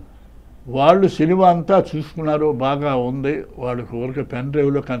సార్, వాళ్ళు సినిమా అంతా చూసుకున్నారు, బాగా ఉంది. వాళ్ళకి ఊరికి పెన్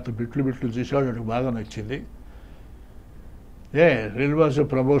డ్రైవ్లో కొంత బిట్లు చూసాడు, వాడికి బాగా నచ్చింది. రిలీజ్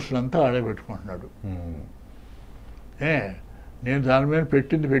ప్రమోషన్ అంతా ఆడే పెట్టుకుంటున్నాడు. నేను దాని మీద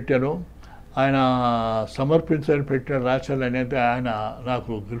పెట్టాను. ఆయన సమర్పించని పెట్టాడు రాశాలి అనేది ఆయన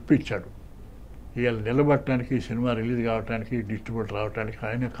నాకు గ్రిప్ ఇచ్చాడు. ఇవాళ నిలబట్టడానికి, సినిమా రిలీజ్ కావడానికి, డిస్ట్రిబ్యూటర్ రావడానికి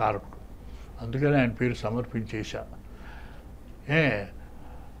ఆయనే కారకుడు. అందుకని ఆయన పేరు సమర్పించేశా.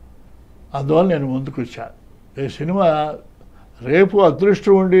 అందువల్ల నేను ముందుకు వచ్చా. ఈ సినిమా రేపు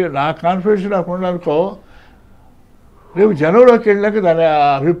అదృష్టం ఉండి నా కాన్ఫిడెన్స్ నాకు ఉండనుకో, రేపు జనంలోకి వెళ్ళాక దాని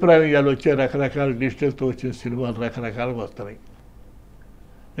అభిప్రాయం ఇవాళ వచ్చే రకరకాల డిజిటల్తో వచ్చిన సినిమాలు రకరకాలుగా వస్తున్నాయి.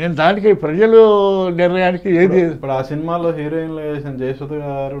 నేను దానికి ప్రజలు నిర్ణయానికి ఏది. ఇప్పుడు ఆ సినిమాలో హీరోయిన్లు వేసిన జయసుధ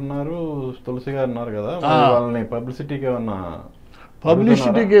గారు ఉన్నారు, తులసి గారు ఉన్నారు కదా, వాళ్ళని పబ్లిసిటీకి ఏమన్నా?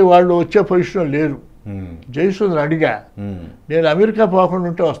 పబ్లిసిటీకి వాళ్ళు వచ్చే పొజిషన్ లేరు. జయసుధని అడిగా, నేను అమెరికా పోకుండా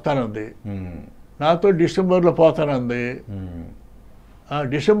ఉంటే వస్తానంది. నాతో డిసెంబర్లో పోతానంది.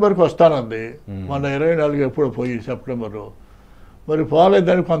 డిసెంబర్కి వస్తానంది. మన 24 ఎప్పుడో పోయి సెప్టెంబరు. మరి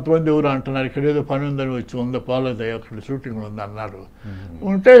పోలేదని కొంతమంది ఎవరు అంటున్నారు, ఇక్కడ ఏదో పని ఉందని వచ్చి ఉందో పోలేదు, అక్కడ షూటింగ్ ఉంది అన్నారు.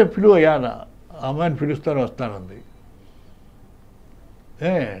 ఉంటే పిలువయ్యా, అమ్మాయిని పిలుస్తాను వస్తానంది.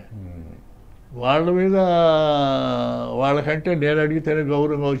 వాళ్ళ మీద వాళ్ళకంటే నేను అడిగితేనే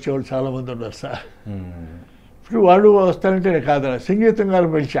గౌరవంగా వచ్చేవాళ్ళు చాలామంది ఉన్నారు సార్. ఇప్పుడు వాళ్ళు వస్తానంటే నేను కాదన్నా. సంగీతం గారు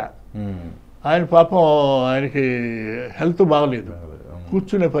పిలిచా. ఆయన పాపం ఆయనకి హెల్త్ బాగలేదు,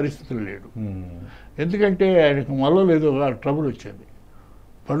 కూర్చునే పరిస్థితులు లేడు. ఎందుకంటే ఆయనకు మళ్ళలేదు, ట్రబుల్ వచ్చింది.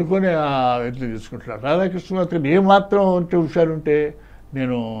 పడుకొని ఎదురు తీసుకుంటున్నాడు. రాధాకృష్ణమూర్తిని ఏమాత్రం ఉంటే హుషారుంటే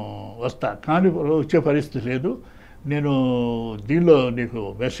నేను వస్తా, కానీ వచ్చే పరిస్థితి లేదు, నేను దీనిలో నీకు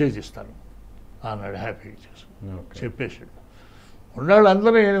మెసేజ్ ఇస్తాను అన్నాడు. హ్యాపీగా చెప్పేసాడు. ఉన్నాళ్ళు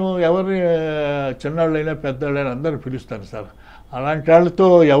అందరూ నేను ఎవరిని చిన్నాళ్ళైనా పెద్దవాళ్ళైనా అందరూ పిలుస్తాను సార్. అలాంటి వాళ్ళతో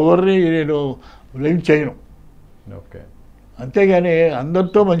ఎవరిని నేను బ్లేమ్ చేయను. ఓకే. అంతేగాని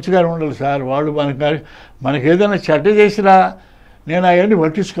అందరితో మంచిగానే ఉండాలి సార్. వాళ్ళు మనకి ఏదైనా చెడ్డ చేసినా నేను అవన్నీ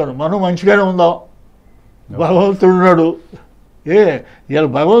పట్టించుకోను. మనం మంచిగానే ఉందాం, భగవంతుడు ఉన్నాడు. ఇలా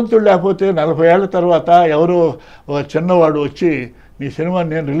భగవంతుడు లేకపోతే 40 ఏళ్ల తర్వాత ఎవరో చిన్నవాడు వచ్చి నీ సినిమా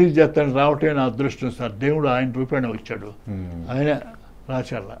నేను రిలీజ్ చేస్తాను రావటమే నా అదృష్టం సార్. దేవుడు ఆయన రూపాయన వచ్చాడు, ఆయన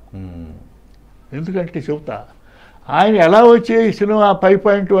రాచాల. ఎందుకంటే చెబుతా, ఆయన ఎలా వచ్చి ఈ సినిమా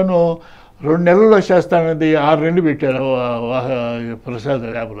 5.1 2 నెలల్లో చేస్తానది 6 నెలలు పెట్టారు ప్రసాద్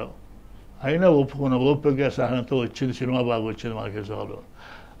ల్యాబ్లో. అయినా ఒప్పుకున్న ఓపిక సహనంతో వచ్చింది, సినిమా బాగా వచ్చింది మనకి చాలు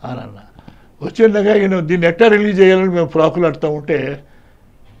అని అన్న. వచ్చిందాక ఈయన దీన్ని ఎట్టా రిలీజ్ చేయాలని మేము ప్రాకులాడుతూ ఉంటే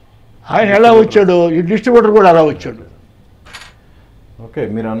ఆయన ఎలా వచ్చాడు, ఈ డిస్ట్రిబ్యూటర్ కూడా అలా వచ్చాడు. ఓకే,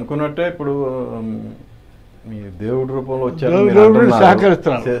 మీరు అనుకున్నట్టే ఇప్పుడు మీ దేవుడి రూపంలో వచ్చారు,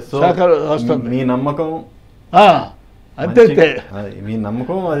 సహకరిస్తున్నారు. మీ నమ్మకం అంతే, మీ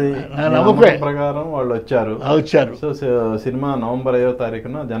నమ్మకం, అది నమ్మకం ప్రకారం వాళ్ళు వచ్చారు. సో సినిమా నవంబర్ 5వ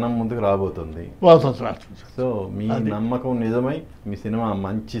తారీఖున జనం ముందుకు రాబోతుంది. సో మీ నమ్మకం నిజమై మీ సినిమా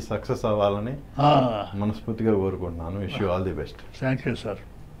మంచి సక్సెస్ అవ్వాలని మనస్ఫూర్తిగా కోరుకుంటున్నాను. Wish you all the best. Thank you sir.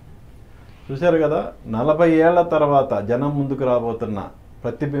 చూశారు కదా, 40 ఏళ్ల తర్వాత జనం ముందుకు రాబోతున్న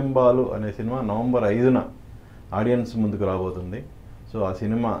ప్రతిబింబాలు అనే సినిమా నవంబర్ 5న ఆడియన్స్ ముందుకు రాబోతుంది. సో ఆ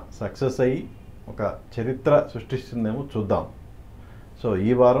సినిమా సక్సెస్ అయ్యి ఒక చరిత్ర సృష్టిస్తుందేమో చూద్దాం. సో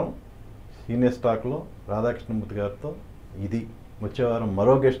ఈ వారం సీనియర్ స్టాక్లో రాధాకృష్ణమూర్తి గారితో ఇది. వచ్చే వారం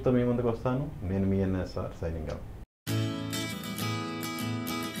మరో గెస్ట్తో మీ ముందుకు వస్తాను. నేను మీ NSR సైనింగ్ అవుట్.